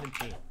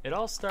 1917. It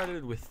all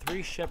started with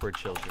 3 shepherd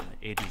children,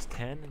 ages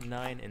 10,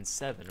 9, and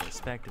 7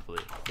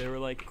 respectively. They were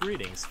like,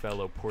 "Greetings,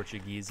 fellow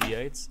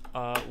Portugueseites.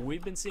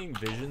 We've been seeing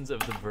visions of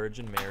the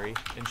Virgin Mary,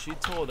 and she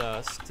told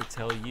us to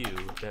tell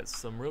you that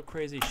some real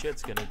crazy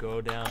shit's gonna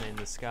go down in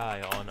the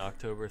sky on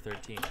October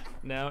 13th.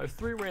 Now, if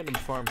 3 random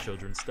farm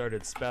children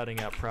started spouting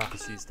out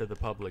prophecies to the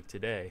public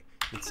today,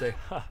 you'd say,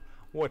 "Ha,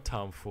 what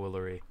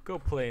tomfoolery. Go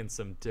play in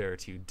some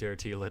dirt, you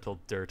dirty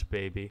little dirt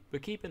baby."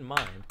 But keep in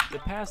mind, the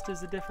past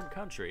is a different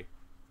country.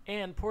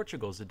 And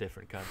Portugal's a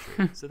different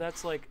country, so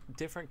that's like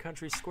different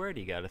countries squared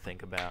you gotta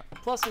think about.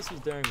 Plus this was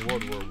during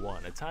World War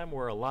I, a time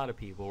where a lot of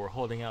people were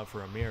holding out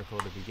for a miracle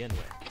to begin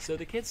with. So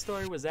the kid's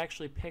story was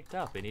actually picked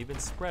up and even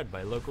spread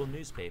by local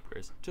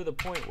newspapers, to the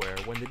point where,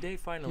 when the day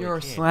finally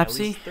came, at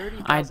least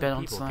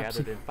 30,000 people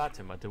gathered in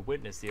Fatima to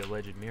witness the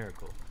alleged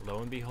miracle.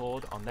 Lo and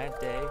behold, on that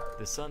day,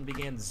 the sun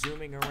began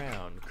zooming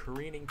around,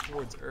 careening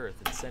towards Earth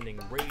and sending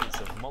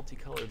rays of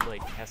multicolored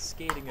light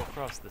cascading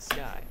across the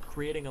sky,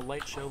 creating a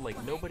light show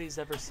like nobody's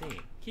ever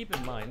seen. Keep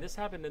in mind, this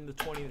happened in the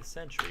 20th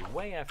century,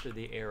 way after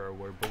the era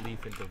where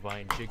belief in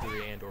divine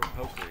jiggery and or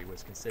pokery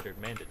was considered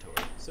mandatory.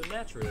 So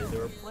naturally,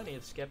 there were plenty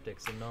of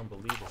skeptics and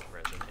non-believers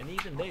present, and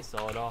even they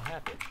saw it all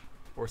happen.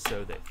 Or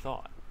so they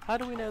thought. How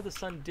do we know the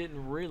sun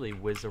didn't really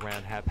whiz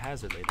around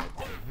haphazardly that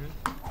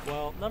day?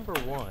 Well, number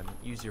one,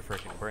 use your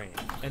frickin' brain.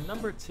 And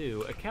number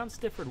two, accounts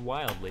differed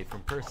wildly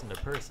from person to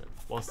person.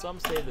 While some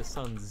say the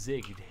sun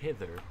zigged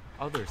hither,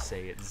 others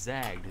say it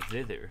zagged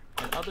thither,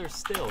 and others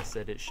still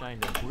said it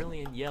shined a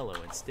brilliant yellow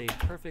and stayed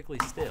perfectly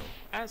still.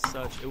 As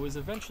such, it was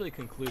eventually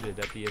concluded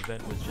that the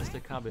event was just a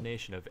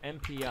combination of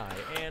MPI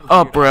and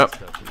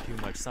stuff with too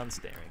much sun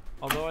staring.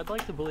 Although I'd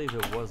like to believe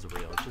it was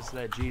real, just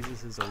that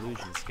Jesus'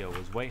 illusion skill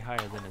was way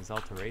higher than his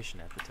alteration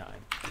at the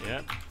time.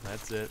 Yep,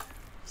 that's it.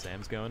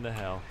 Sam's going to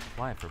hell.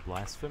 Why, for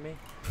blasphemy?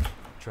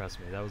 Trust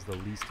me, that was the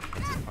least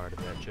offensive part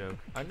of that joke.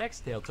 Our next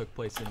tale took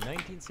place in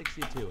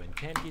 1962 in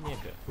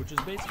Tanganyika, which is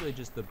basically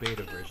just the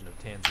beta version of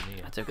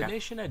Tanzania. That's okay. The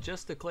nation had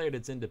just declared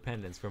its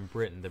independence from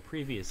Britain the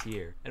previous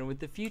year, and with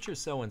the future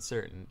so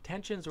uncertain,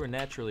 tensions were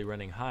naturally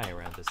running high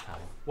around this time.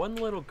 One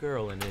little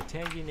girl in a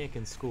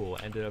Tanganyikan school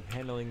ended up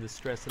handling the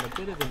stress in a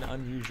bit of an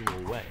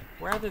unusual way.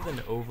 Rather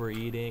than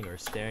overeating or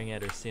staring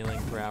at her ceiling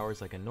for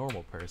hours like a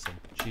normal person,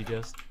 she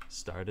just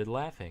started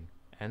laughing,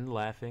 and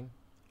laughing,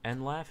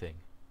 and laughing.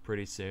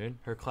 Pretty soon,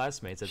 her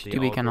classmates at the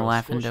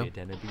all-girls school she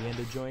attended began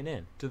to join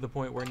in, to the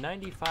point where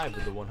 95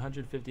 of the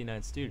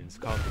 159 students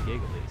called the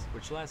Gigglies,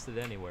 which lasted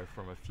anywhere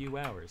from a few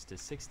hours to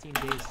 16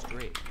 days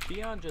straight.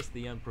 Beyond just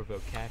the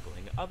unprovoked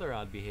cackling, other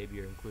odd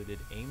behavior included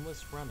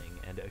aimless running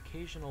and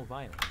occasional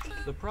violence.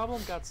 The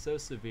problem got so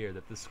severe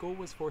that the school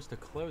was forced to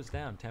close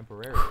down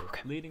temporarily,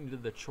 leading to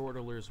the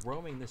chortlers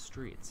roaming the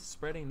streets,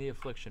 spreading the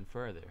affliction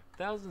further.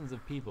 Thousands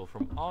of people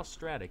from all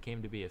strata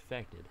came to be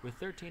affected, with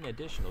 13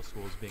 additional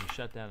schools being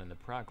shut down in the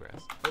process.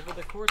 Over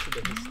the course of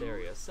the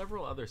hysteria,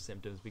 several other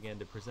symptoms began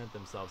to present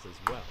themselves as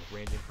well,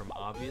 ranging from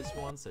obvious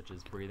ones such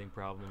as breathing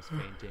problems,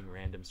 fainting,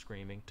 random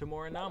screaming, to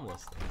more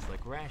anomalous things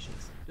like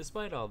rashes.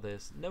 Despite all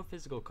this, no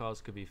physical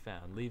cause could be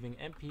found, leaving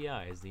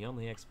MPI as the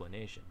only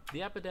explanation.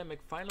 The epidemic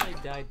finally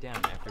died down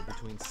after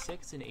between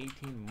 6 and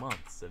 18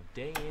 months of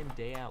day-in,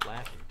 day-out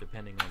laughter,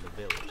 depending on the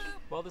village.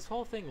 While this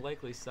whole thing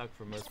likely sucked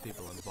for most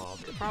people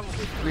involved, it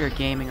probably... We are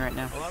gaming right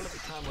now. A lot of the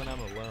time when I'm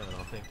alone,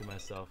 I'll think to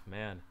myself,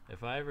 man,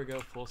 if I ever go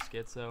full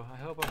schizo, I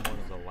hope I'm one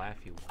of the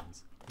laughy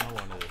ones, not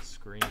one of the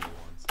screamy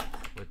ones.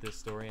 With this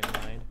story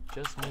in mind,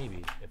 just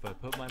maybe, if I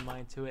put my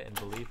mind to it and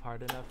believe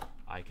hard enough,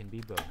 I can be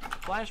both.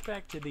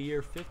 Flashback to the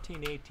year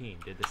 1518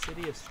 to the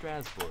city of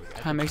Strasbourg.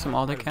 Can I make some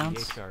alt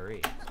accounts?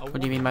 What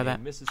do you mean by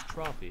that? Mrs.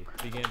 Trophy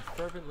began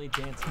fervently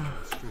dancing in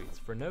the streets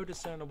for no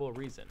discernible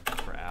reason,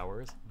 for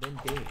hours, then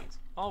days.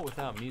 All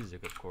without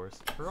music, of course.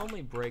 Her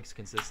only breaks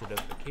consisted of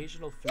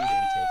occasional food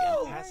intake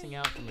and passing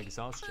out from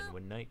exhaustion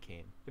when night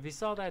came. If you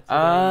saw that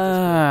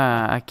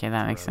today, okay,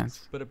 that makes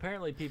sense. But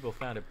apparently people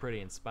found it pretty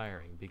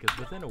inspiring, because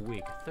within a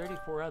week,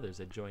 34 others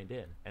had joined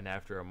in, and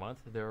after a month,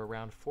 there were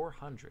around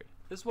 400.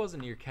 This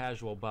wasn't your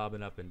casual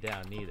bobbing up and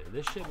down neither.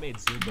 This shit made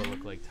Zumba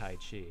look like Tai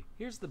Chi.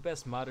 Here's the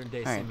best modern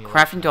day simulation.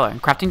 Crafting dweller,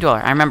 crafting dweller.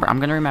 I remember. I'm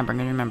gonna remember.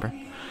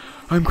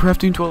 I'm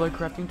crafting dweller,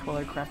 crafting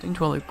dweller, crafting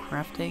dweller,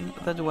 crafting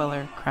the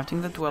dweller,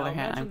 crafting the dweller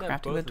hat. I'm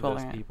crafting the dweller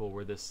hat. People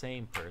were the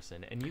same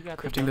person, and you got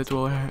crafting the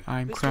dweller hat.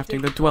 I'm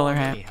crafting the dweller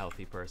hat. Any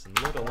healthy person,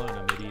 let alone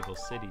a medieval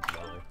city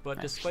dweller.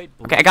 But despite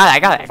okay, I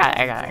got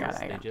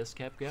it. They just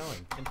kept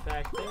going. In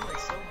fact, they went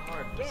so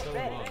hard for so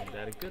long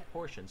that a good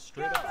portion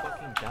straight up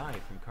fucking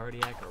died from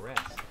cardiac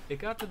arrest. It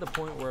got to the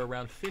point where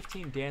around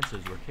 15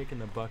 dancers were kicking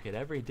the bucket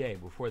every day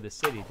before the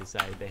city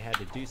decided they had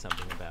to do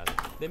something about it.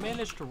 They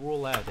managed to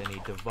rule out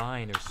any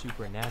divine or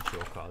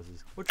supernatural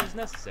causes, which was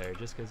necessary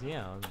just because, you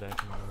know,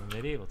 back in the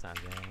medieval times,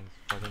 it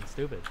was fucking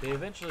stupid. They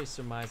eventually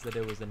surmised that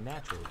it was a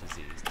natural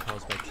disease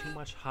caused by too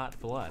much hot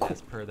blood,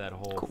 as per that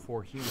whole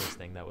four humors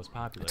thing that was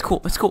popular. It's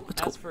cool.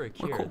 As for a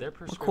cure, their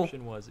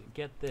prescription was,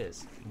 get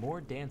this, more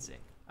dancing.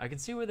 I can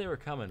see where they were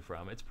coming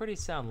from. It's pretty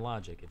sound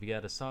logic. If you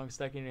got a song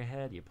stuck in your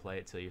head, you play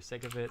it till you're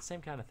sick of it,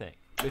 same kind of thing.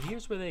 But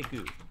here's where they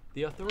goofed.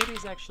 The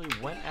authorities actually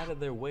went out of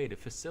their way to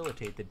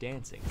facilitate the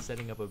dancing,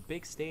 setting up a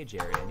big stage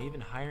area and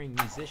even hiring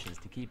musicians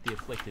to keep the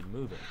afflicted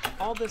moving.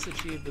 All this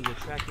achieved was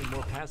attracting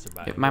more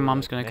passerby. My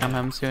mom's gonna come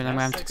home soon. I'm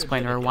gonna have to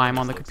explain to her why I'm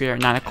on the computer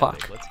at 9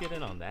 o'clock. Let's get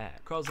in on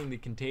that, causing the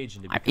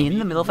contagion to I'm in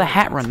the middle of a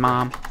hat run,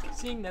 Mom.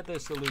 Seeing that their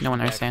solution no one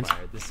understands.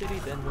 backfired, the city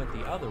then went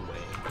the other way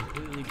and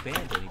completely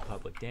banned any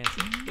public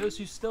dancing. Those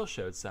who still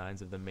showed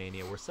signs of the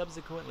mania were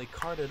subsequently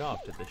carted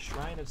off to the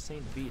shrine of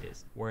St.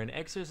 Vitus, where an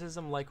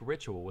exorcism-like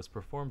ritual ritual was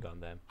performed on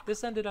them.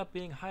 This ended up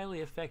being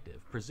highly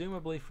effective,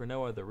 presumably for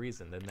no other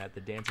reason than that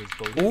the dancers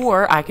believed.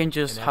 Or I can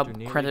just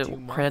hub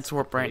credits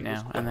warp right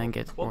now and then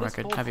get the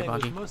record. Happy Well, this whole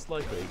Boggy. thing was most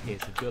likely a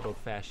case of good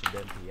old-fashioned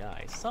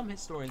MPI. Some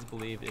historians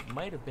believe it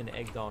might have been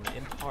egged on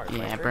in part by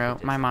Yeah, her bro,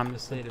 my condition, mom the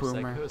is a state of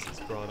boomer. psychosis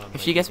brought on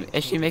If by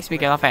she makes me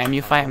get off at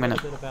MU fight, I'm gonna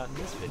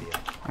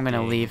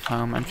video. leave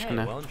home. I'm just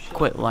gonna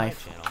quit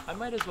life. I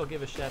might as well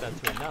give a shout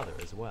out to another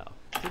as well.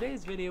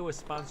 Today's video was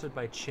sponsored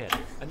by Cheddar,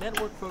 a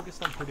network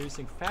focused on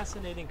producing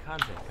fascinating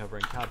content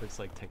covering topics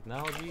like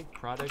technology,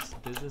 products,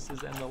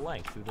 businesses, and the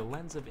like through the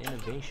lens of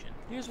innovation.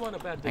 Here's one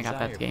about desire. I got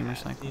that gamer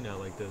cycle. You know,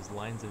 like those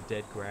lines of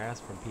dead grass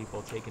from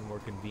people taking more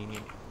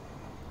convenient.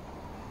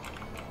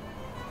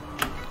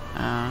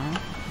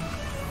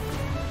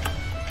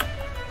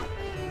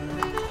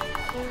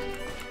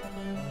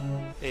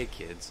 Hey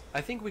kids,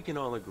 I think we can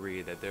all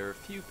agree that there are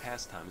few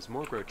pastimes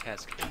more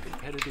grotesque than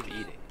competitive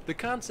eating. The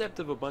concept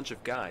of a bunch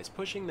of guys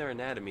pushing their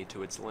anatomy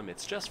to its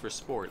limits just for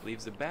sport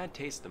leaves a bad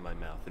taste in my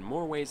mouth in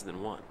more ways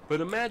than one.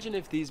 But imagine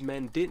if these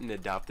men didn't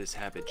adopt this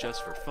habit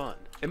just for fun.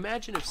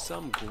 Imagine if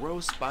some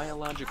gross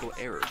biological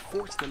error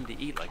forced them to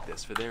eat like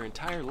this for their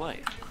entire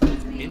life.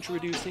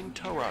 Introducing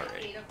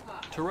Tarare.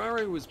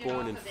 Tarare was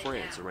born in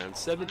France around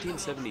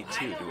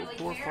 1772 to a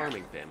poor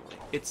farming family.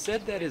 It's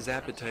said that his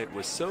appetite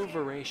was so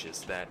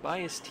voracious that,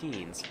 by his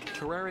teens,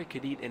 Tarare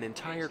could eat an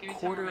entire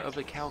quarter of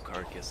a cow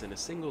carcass in a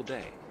single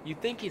day.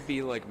 You'd think he'd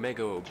be like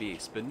mega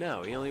obese, but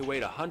no, he only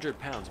weighed 100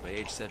 pounds by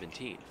age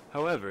 17.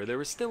 However, there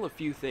were still a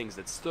few things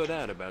that stood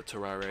out about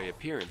Tarare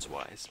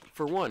appearance-wise.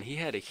 For one, he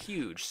had a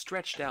huge,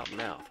 stretched-out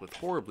mouth with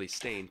horribly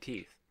stained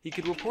teeth. He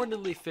could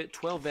reportedly fit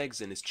 12 eggs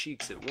in his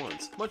cheeks at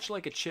once, much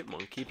like a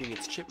chipmunk keeping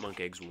its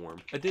chipmunk eggs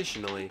warm.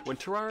 Additionally, when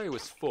Tarare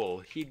was full,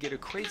 he'd get a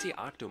crazy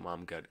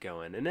octomom gut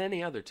going, and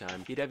any other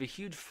time, he'd have a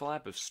huge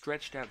flap of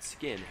stretched out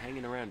skin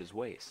hanging around his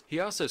waist. He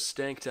also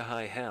stank to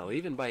high hell,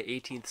 even by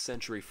 18th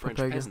century French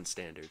peasant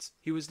standards.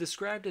 He was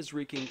described as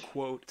reeking,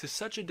 quote, to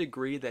such a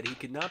degree that he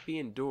could not be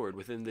endured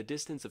within the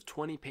distance of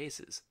 20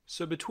 paces.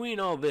 So between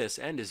all this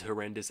and his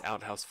horrendous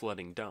outhouse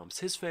flooding dumps,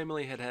 his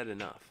family had had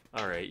enough.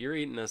 Alright, you're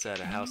eating us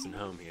out of house and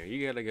home here.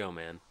 You gotta go,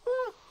 man.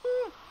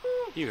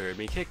 You heard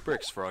me. Kick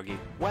bricks, Froggy.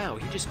 Wow,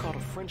 he just called a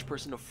French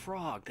person a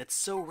frog. That's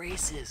so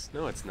racist.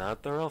 No, it's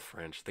not. They're all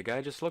French. The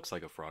guy just looks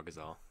like a frog is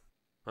all.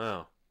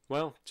 Oh.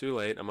 Well, too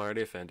late. I'm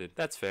already offended.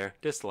 That's fair.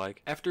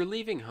 Dislike. After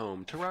leaving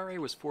home, Tarare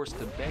was forced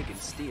to beg and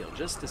steal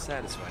just to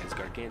satisfy his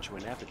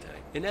gargantuan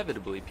appetite.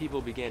 Inevitably,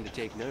 people began to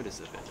take notice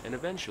of him, and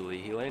eventually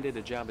he landed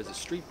a job as a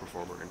street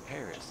performer in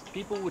Paris.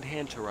 People would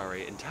hand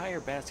Tarare entire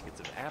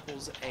baskets of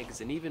apples, eggs,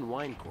 and even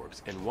wine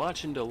corks, and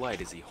watch in delight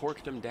as he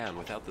horked them down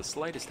without the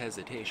slightest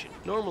hesitation.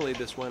 Normally,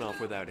 this went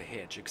off without a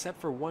hitch, except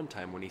for one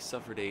time when he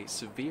suffered a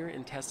severe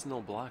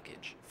intestinal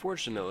blockage.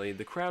 Fortunately,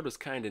 the crowd was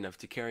kind enough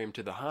to carry him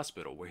to the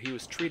hospital, where he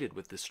was treated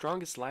with the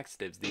strongest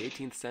laxatives the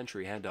 18th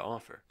century had to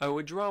offer. I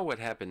would draw what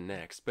happened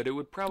next, but it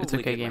would probably it's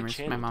okay, get gamers.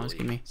 my My mom's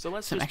giving me so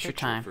let's some just extra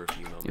picture time, for a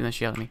few moments. even though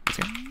she yelled at me. Let's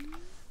go.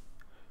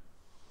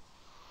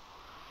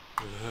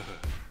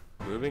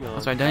 Moving on.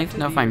 Also, I don't even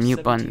know if my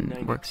mute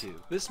button works,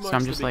 so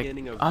I'm just like,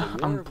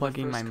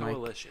 unplugging my mic.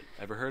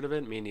 Ever heard of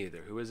it? Me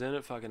neither. Who was in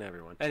it? Fucking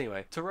everyone.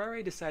 Anyway,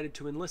 Tarare decided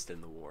to enlist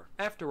in the war.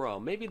 After all,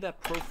 maybe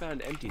that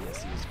profound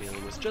emptiness he was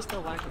feeling was just a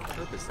lack of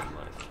purpose in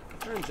life.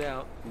 Turns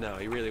out, no,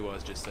 he really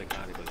was just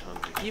psychotically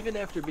hungry. Even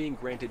after being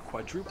granted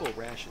quadruple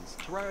rations,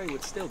 Tarare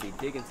would still be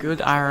digging through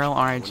good IRL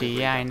RG,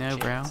 yeah, I know,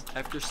 bro.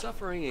 After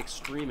suffering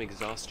extreme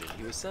exhaustion,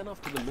 he was sent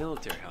off to the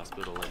military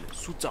hospital in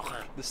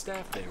Soutzarin. The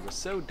staff there was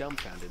so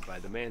dumbfounded by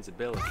the man's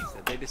abilities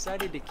that they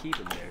decided to keep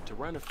him there to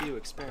run a few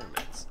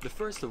experiments. The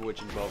first of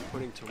which involved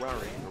putting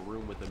Tarare in a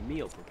room with a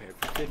meal prepared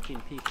for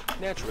 15 people.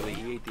 Naturally,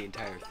 he ate the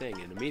entire thing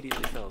and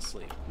immediately fell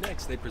asleep.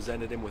 Next, they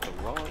presented him with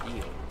a raw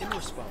eel. In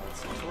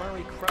response,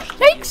 Tarare crushed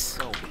the eel's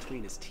skull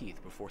between his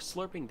teeth before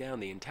slurping down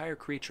the entire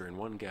creature in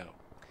one go.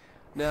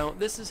 Now,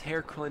 this is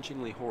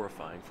hair-clenchingly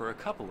horrifying for a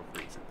couple of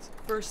reasons.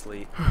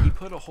 Firstly, he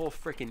put a whole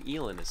frickin'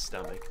 eel in his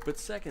stomach, but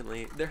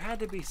secondly, there had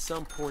to be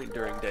some point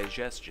during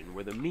digestion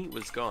where the meat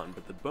was gone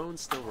but the bones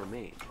still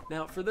remained.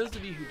 Now, for those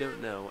of you who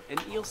don't know, an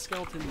eel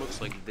skeleton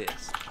looks like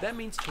this. That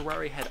means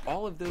Tarare had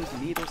all of those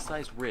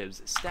needle-sized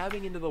ribs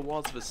stabbing into the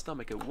walls of his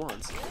stomach at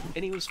once,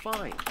 and he was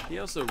fine. He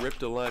also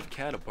ripped a live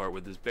cat apart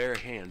with his bare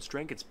hands,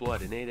 drank its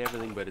blood, and ate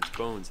everything but its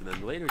bones, and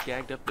then later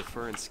gagged up the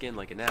fur and skin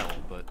like an owl,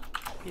 but,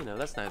 you know,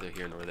 that's neither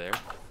here nor there.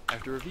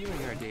 After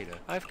reviewing our data,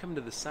 I've come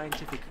to the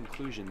scientific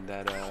conclusion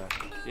that,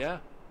 yeah,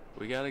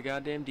 we got a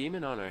goddamn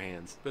demon on our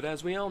hands. But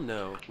as we all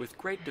know, with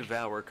great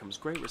devour comes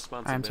great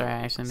responsibility. I'm sorry,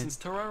 I accidentally. Since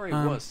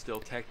Tarare was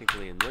still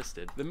technically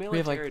enlisted, the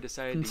military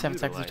decided to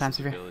utilize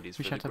his abilities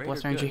for the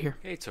greater good. Here.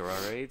 Hey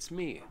Tarare, it's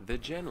me, the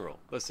General.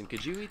 Listen,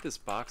 could you eat this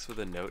box with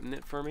a note in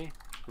it for me?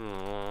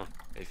 Aww.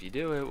 If you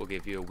do it, we'll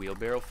give you a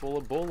wheelbarrow full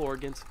of bull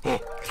organs. Lo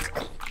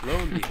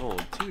and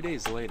behold, 2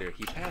 days later,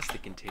 he passed the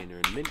container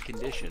in mint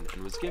condition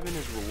and was given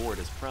his reward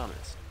as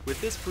promised. With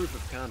this proof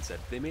of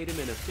concept, they made him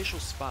an official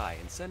spy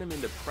and sent him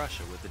into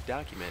Prussia with a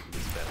document in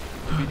his belly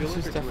to be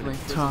delivered to an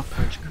imprisoned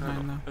French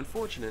colonel.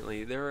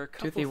 Unfortunately, there are a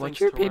couple things what's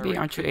your PB? Terraria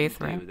Aren't you couldn't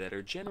eighth, right? do that are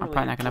I'm generally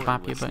probably not gonna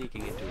bop important you, when but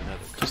sneaking into another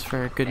just country.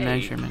 for a good A,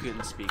 measurement. he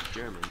couldn't speak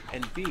German,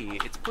 and B,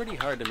 it's pretty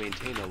hard to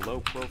maintain a low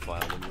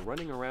profile when you're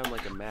running around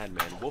like a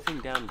madman, wolfing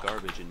down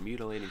garbage and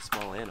mutilating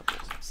small animals.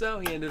 So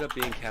he ended up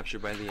being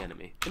captured by the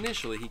enemy.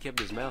 Initially, he kept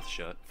his mouth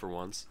shut, for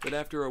once, but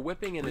after a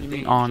whipping and a day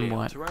in jail,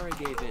 Terraria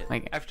gave in.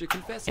 Like, after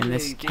confessing in that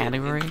this he did,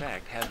 category? in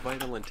fact, have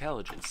vital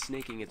intelligence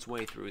snaking its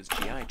way through his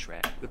GI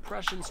tract, the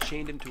Prussians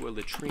chained him to a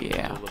latrine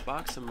until the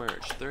box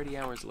emerged 30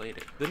 hours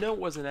later. The note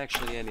wasn't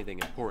actually anything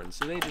important,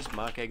 so they just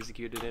mock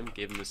executed him,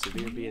 gave him a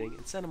severe beating,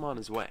 and sent him on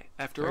his way.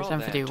 After all that,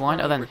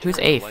 751. Oh, then who's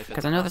eighth?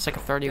 Because I know there's like a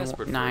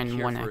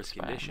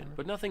 39-1x.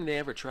 But nothing they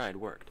ever tried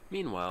worked.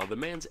 Meanwhile, the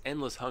man's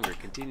endless hunger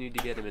continued to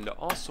get him into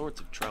all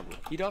sorts of trouble.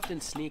 He'd often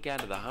sneak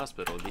out of the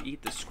hospital to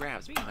eat the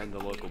scraps behind the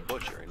local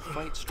butcher and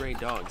fight stray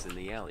dogs in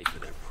the alley for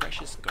their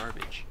precious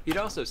garbage. He'd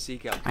also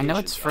seek out I know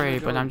it's free,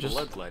 but I'm just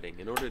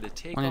in order to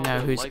take want to know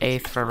who's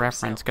eighth for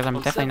reference, because I'm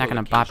definitely not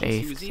going to bop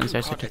eighth since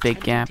there's such a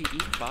big gap. To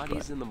eat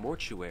bodies in the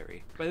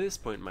mortuary. By this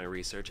point in my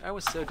research, I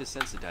was so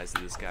desensitized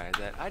to this guy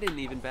that I didn't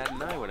even bat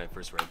an eye when I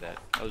first read that.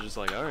 I was just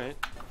like, alright,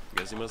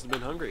 guess he must have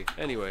been hungry.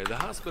 Anyway, the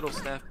hospital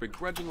staff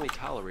begrudgingly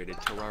tolerated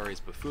Terraria's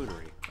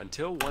buffoonery,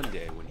 until one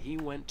day when he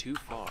went too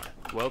far.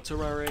 Well,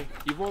 Terraria,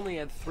 you've only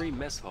had 3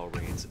 mess hall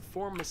raids,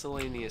 4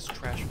 miscellaneous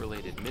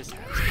trash-related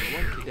mishaps,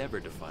 and 1 cadaver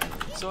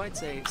defilement. So I'd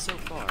say, so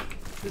far,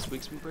 this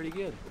week's been pretty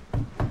good.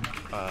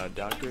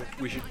 Doctor,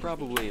 we should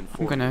probably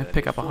inform I'm gonna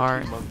pick up a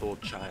heart.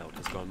 14-month-old child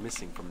has gone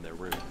missing from their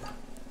room.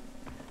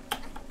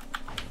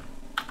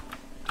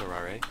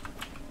 Terraria,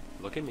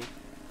 look at me.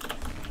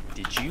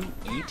 Did you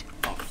eat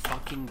a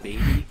fucking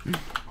baby?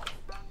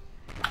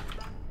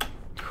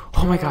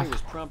 Oh my god. He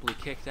was promptly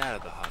kicked out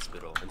of the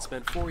hospital and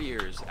spent 4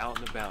 years out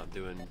and about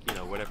doing, you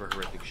know, whatever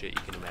horrific shit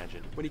you can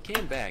imagine. When he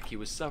came back, he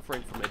was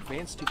suffering from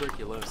advanced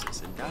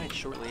tuberculosis and died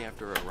shortly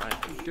after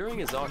arriving. During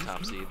his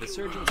autopsy, the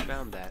surgeons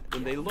found that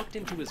when they looked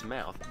into his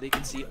mouth, they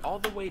could see all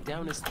the way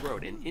down his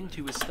throat and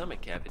into his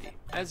stomach cavity.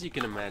 As you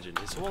can imagine,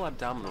 his whole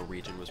abdominal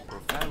region was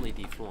profoundly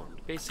deformed.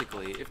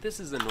 Basically, if this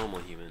is a normal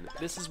human,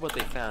 this is what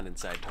they found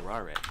inside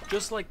Terraria.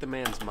 Just like the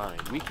man's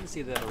mind, we can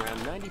see that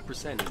around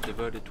 90% is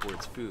devoted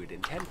towards food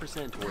and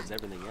 10% towards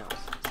everything else.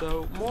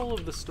 So, moral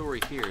of the story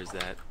here is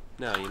that,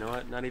 no, you know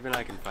what, not even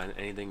I can find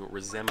anything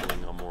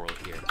resembling a moral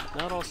here.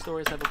 Not all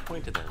stories have a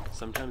point to them.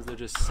 Sometimes they're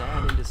just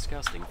sad and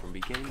disgusting from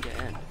beginning to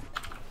end.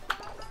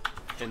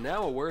 And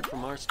now a word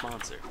from our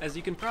sponsor. As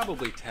you can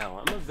probably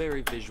tell, I'm a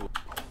very visual...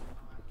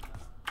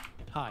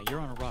 Hi, you're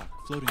on a rock,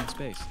 floating in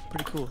space.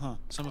 Pretty cool, huh?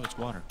 Some of it's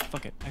water.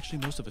 Fuck it. Actually,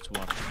 most of it's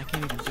water. I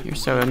can't even get You're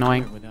so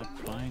annoying. without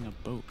buying a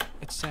boat.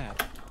 It's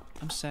sad.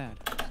 I'm sad.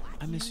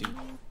 I miss you.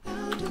 A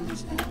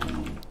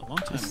long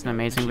time This is an ago,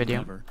 amazing actually video.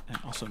 Never, and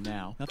also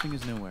now, nothing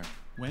is nowhere.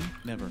 When?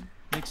 Never.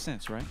 Makes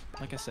sense, right?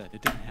 Like I said,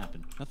 it didn't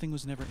happen. Nothing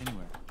was never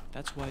anywhere.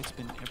 That's why it's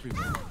been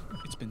everywhere.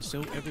 It's been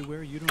so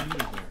everywhere, you don't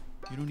need a where.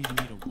 You don't even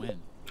need a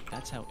when.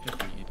 That's how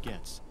every it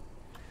gets.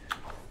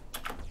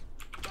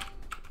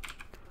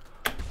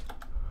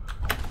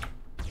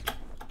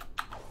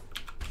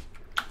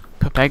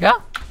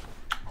 Papega?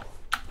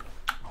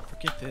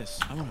 Forget this.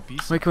 I want to be.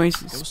 Wait, can we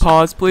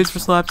pause, please, for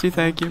Slapsy?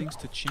 Thank you. Things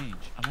to change.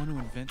 I want to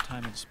invent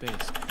time and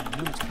space, and I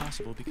know it's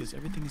possible because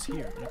everything is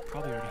here, and it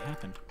probably already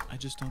happened. I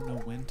just don't know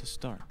when to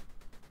start.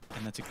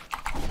 And that's a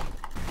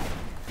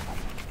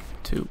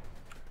 2.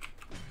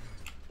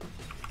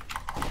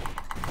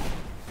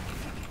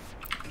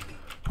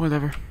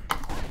 Whatever.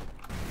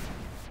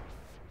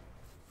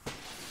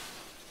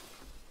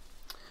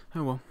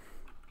 Oh well.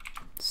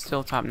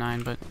 Still top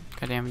 9, but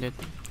goddamn it did.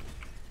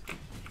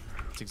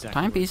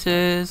 exactly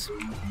Timepieces.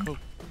 Oh,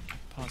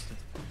 positive.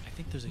 I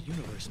think there's a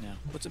universe now.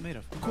 What's it made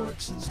of?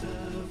 Quartz and stuff.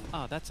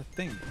 Ah, that's a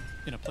thing.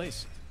 In a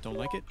place. Don't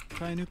like it?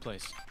 Try a new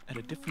place. At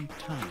a different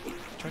time.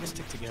 Try to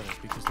stick together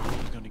because the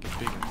world is going to get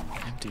bigger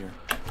and emptier.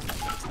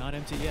 It's not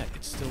empty yet.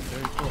 It's still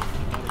very full.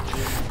 About a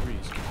trillion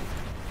degrees.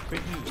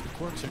 Great news. The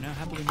quarks are now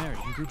happily married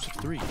in groups of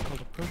 3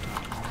 called a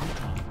proton and a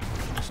neutron.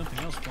 There's something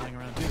else flying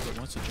around too that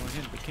wants to join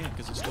in but can't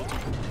because it's still too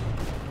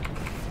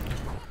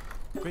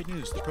Great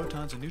news, the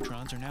protons and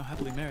neutrons are now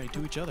happily married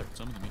to each other.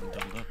 Some of them even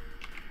doubled up.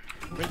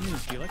 Great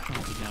news, the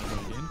electrons have now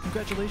joined in.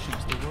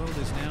 Congratulations, the world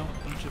is now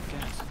a bunch of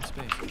gas in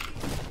space.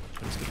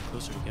 But it's getting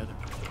closer together.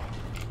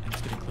 And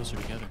it's getting closer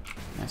together.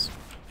 Yes.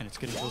 And it's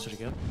getting closer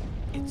together.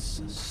 It's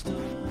a star.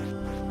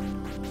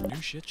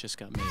 New shit just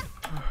got made.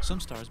 Some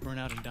stars burn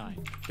out and die.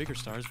 Bigger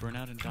stars burn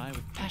out and die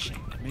with passion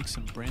and make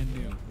some brand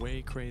new,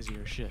 way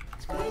crazier shit.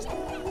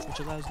 Which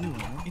allows newer,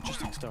 more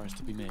interesting stars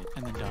to be made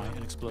and then die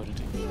and explode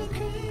into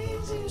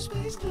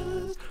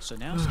So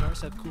now stars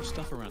have cool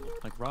stuff around them,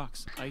 like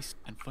rocks, ice,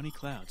 and funny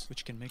clouds,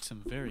 which can make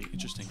some very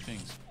interesting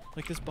things.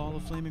 Like this ball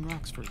of flaming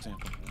rocks, for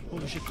example.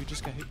 Holy shit, we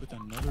just got hit with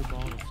another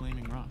ball of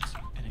flaming rocks.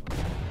 And it got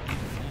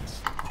even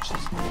less, which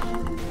is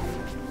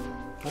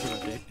Weather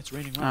update. It's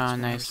raining rocks Ah, from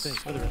outer nice.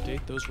 space. Weather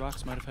update. Those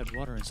rocks might have had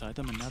water inside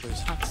them, and now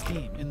there's hot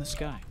steam in the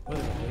sky.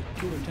 Weather update.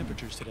 Cooler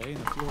temperatures today, and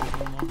the floor is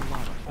no longer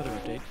lava. Weather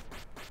update.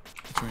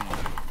 It's raining.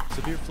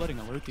 Severe flooding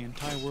alert. The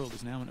entire world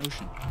is now an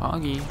ocean.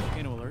 Foggy.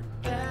 Volcano alert.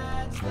 There's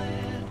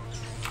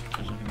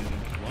nothing we can.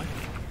 What?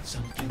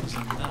 Something's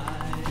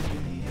alive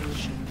in the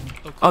ocean.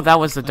 Oh, that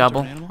was the Plants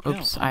double. are an animal?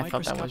 Oops, No, a I thought that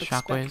was microscopic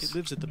speck. shockwaves. It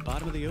lives at the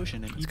bottom of the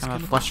ocean and eats kind of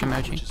a chemical flush soup,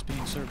 emoji. which is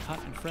being served hot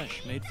and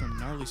fresh, made from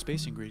gnarly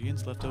space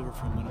ingredients left over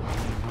from when a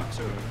rocks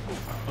are.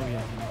 Oh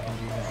yeah, you can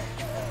do that.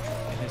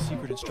 It has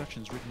secret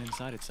instructions written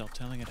inside itself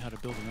telling it how to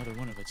build another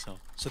one of itself.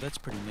 So that's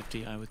pretty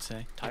nifty, I would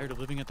say. Tired of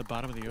living at the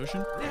bottom of the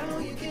ocean?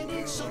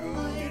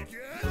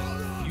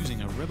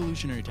 Using a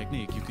revolutionary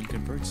technique, you can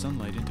convert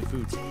sunlight into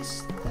food.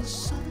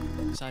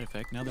 Side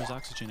effect, now there's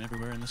oxygen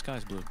everywhere and the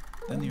sky's blue.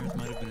 Then the Earth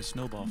might have been a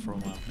snowball for a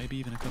while, maybe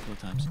even a couple of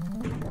times.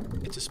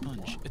 It's a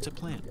sponge, it's a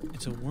plant,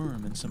 it's a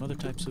worm, and some other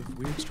types of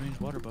weird, strange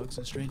water bugs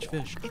and strange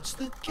fish. It's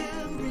the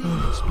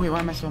Wait, why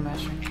am I so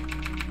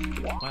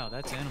mashing? Wow,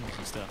 that's animals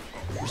and stuff.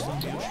 We're still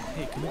in the ocean.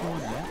 Hey, can we go on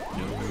that?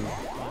 No.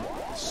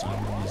 Why? The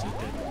sun is a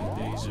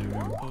deadly laser.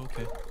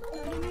 Okay.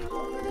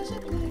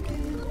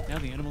 Now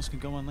the animals can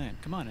go on land.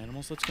 Come on,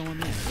 animals, let's go on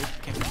land. Nope,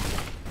 can't go.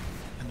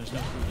 And there's no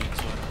food yet,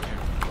 so I don't care.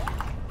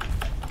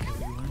 Okay,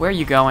 will you learn? Where are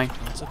you going?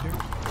 What's up here?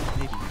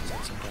 Maybe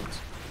inside some bugs.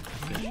 A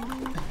fish.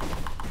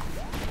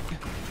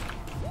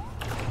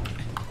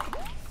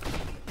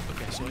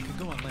 Okay, so I can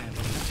go on land,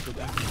 but I have to go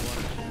back to the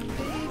water.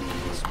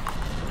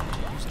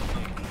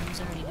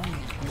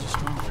 Use a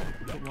strong bowl.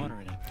 Put water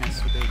in it.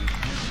 Yes. The baby.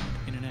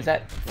 In an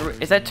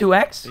egg. Is that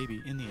 2x?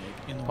 Baby in the egg.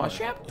 In the Pause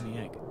water. trap? In the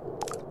egg.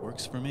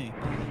 Works for me.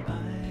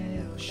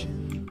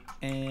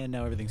 And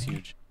now everything's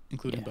huge,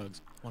 including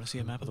bugs. Want to see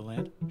a map of the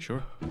land?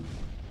 Sure.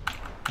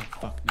 Oh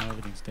fuck, now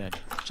everything's dead.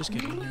 Just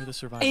kidding, here are the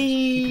survivors.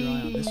 Keep your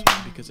eye on this one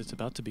because it's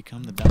about to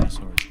become the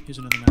dinosaurs. Here's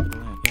another map of the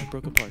land. Yeah, it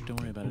broke apart, don't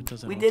worry about it. It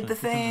does that We all did the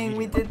the time. Here thing, comes a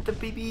we meteor. did the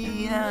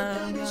PB.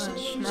 Oh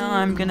gosh, now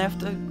I'm gonna have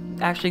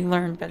to actually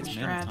learn better It's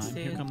mammal strats, time.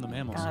 dude. Here come the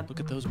mammals. God. Look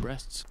at those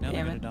breasts. Now they're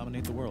Damn gonna it.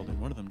 dominate the world, and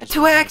one of them just 2x,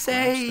 grab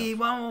hey! stuff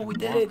Wow, and we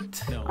did walk.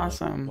 it. No,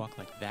 Awesome. walk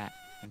like that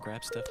and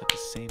grab stuff at the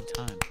same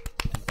time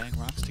and bang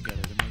rocks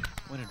together to make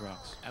pointed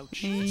rocks.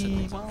 Ouch! That set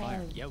things on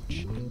fire.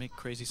 Youch! And make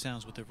crazy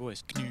sounds with their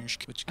voice,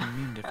 which can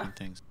mean different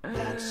things.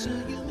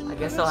 I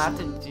guess I'll have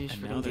to do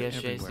And now they're DSJs,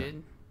 everywhere.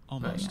 dude.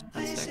 Almost.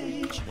 That's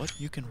sick. What?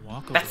 You can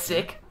walk over That's here?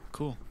 sick.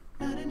 Cool.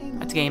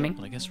 That's gaming.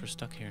 Well, I guess we're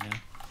stuck here now.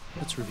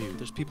 Let's review.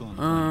 There's people on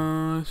the plane.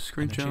 And they're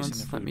chasing Screenshots. their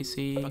Let food. me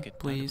see, Fuck it, time to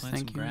please. plant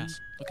Thank some you. grass.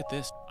 Look at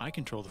this. I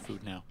control the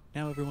food now.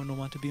 Now everyone will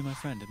want to be my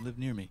friend and live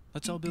near me.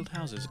 Let's all build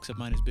houses, except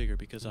mine is bigger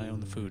because I own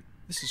the food.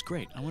 This is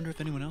great. I wonder if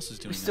anyone else is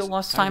doing We this. still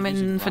lost Tired time of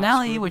using in rocks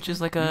finale, for- which is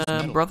like use a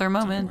metal. brother It's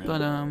moment, unreal.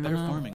 but Better farming.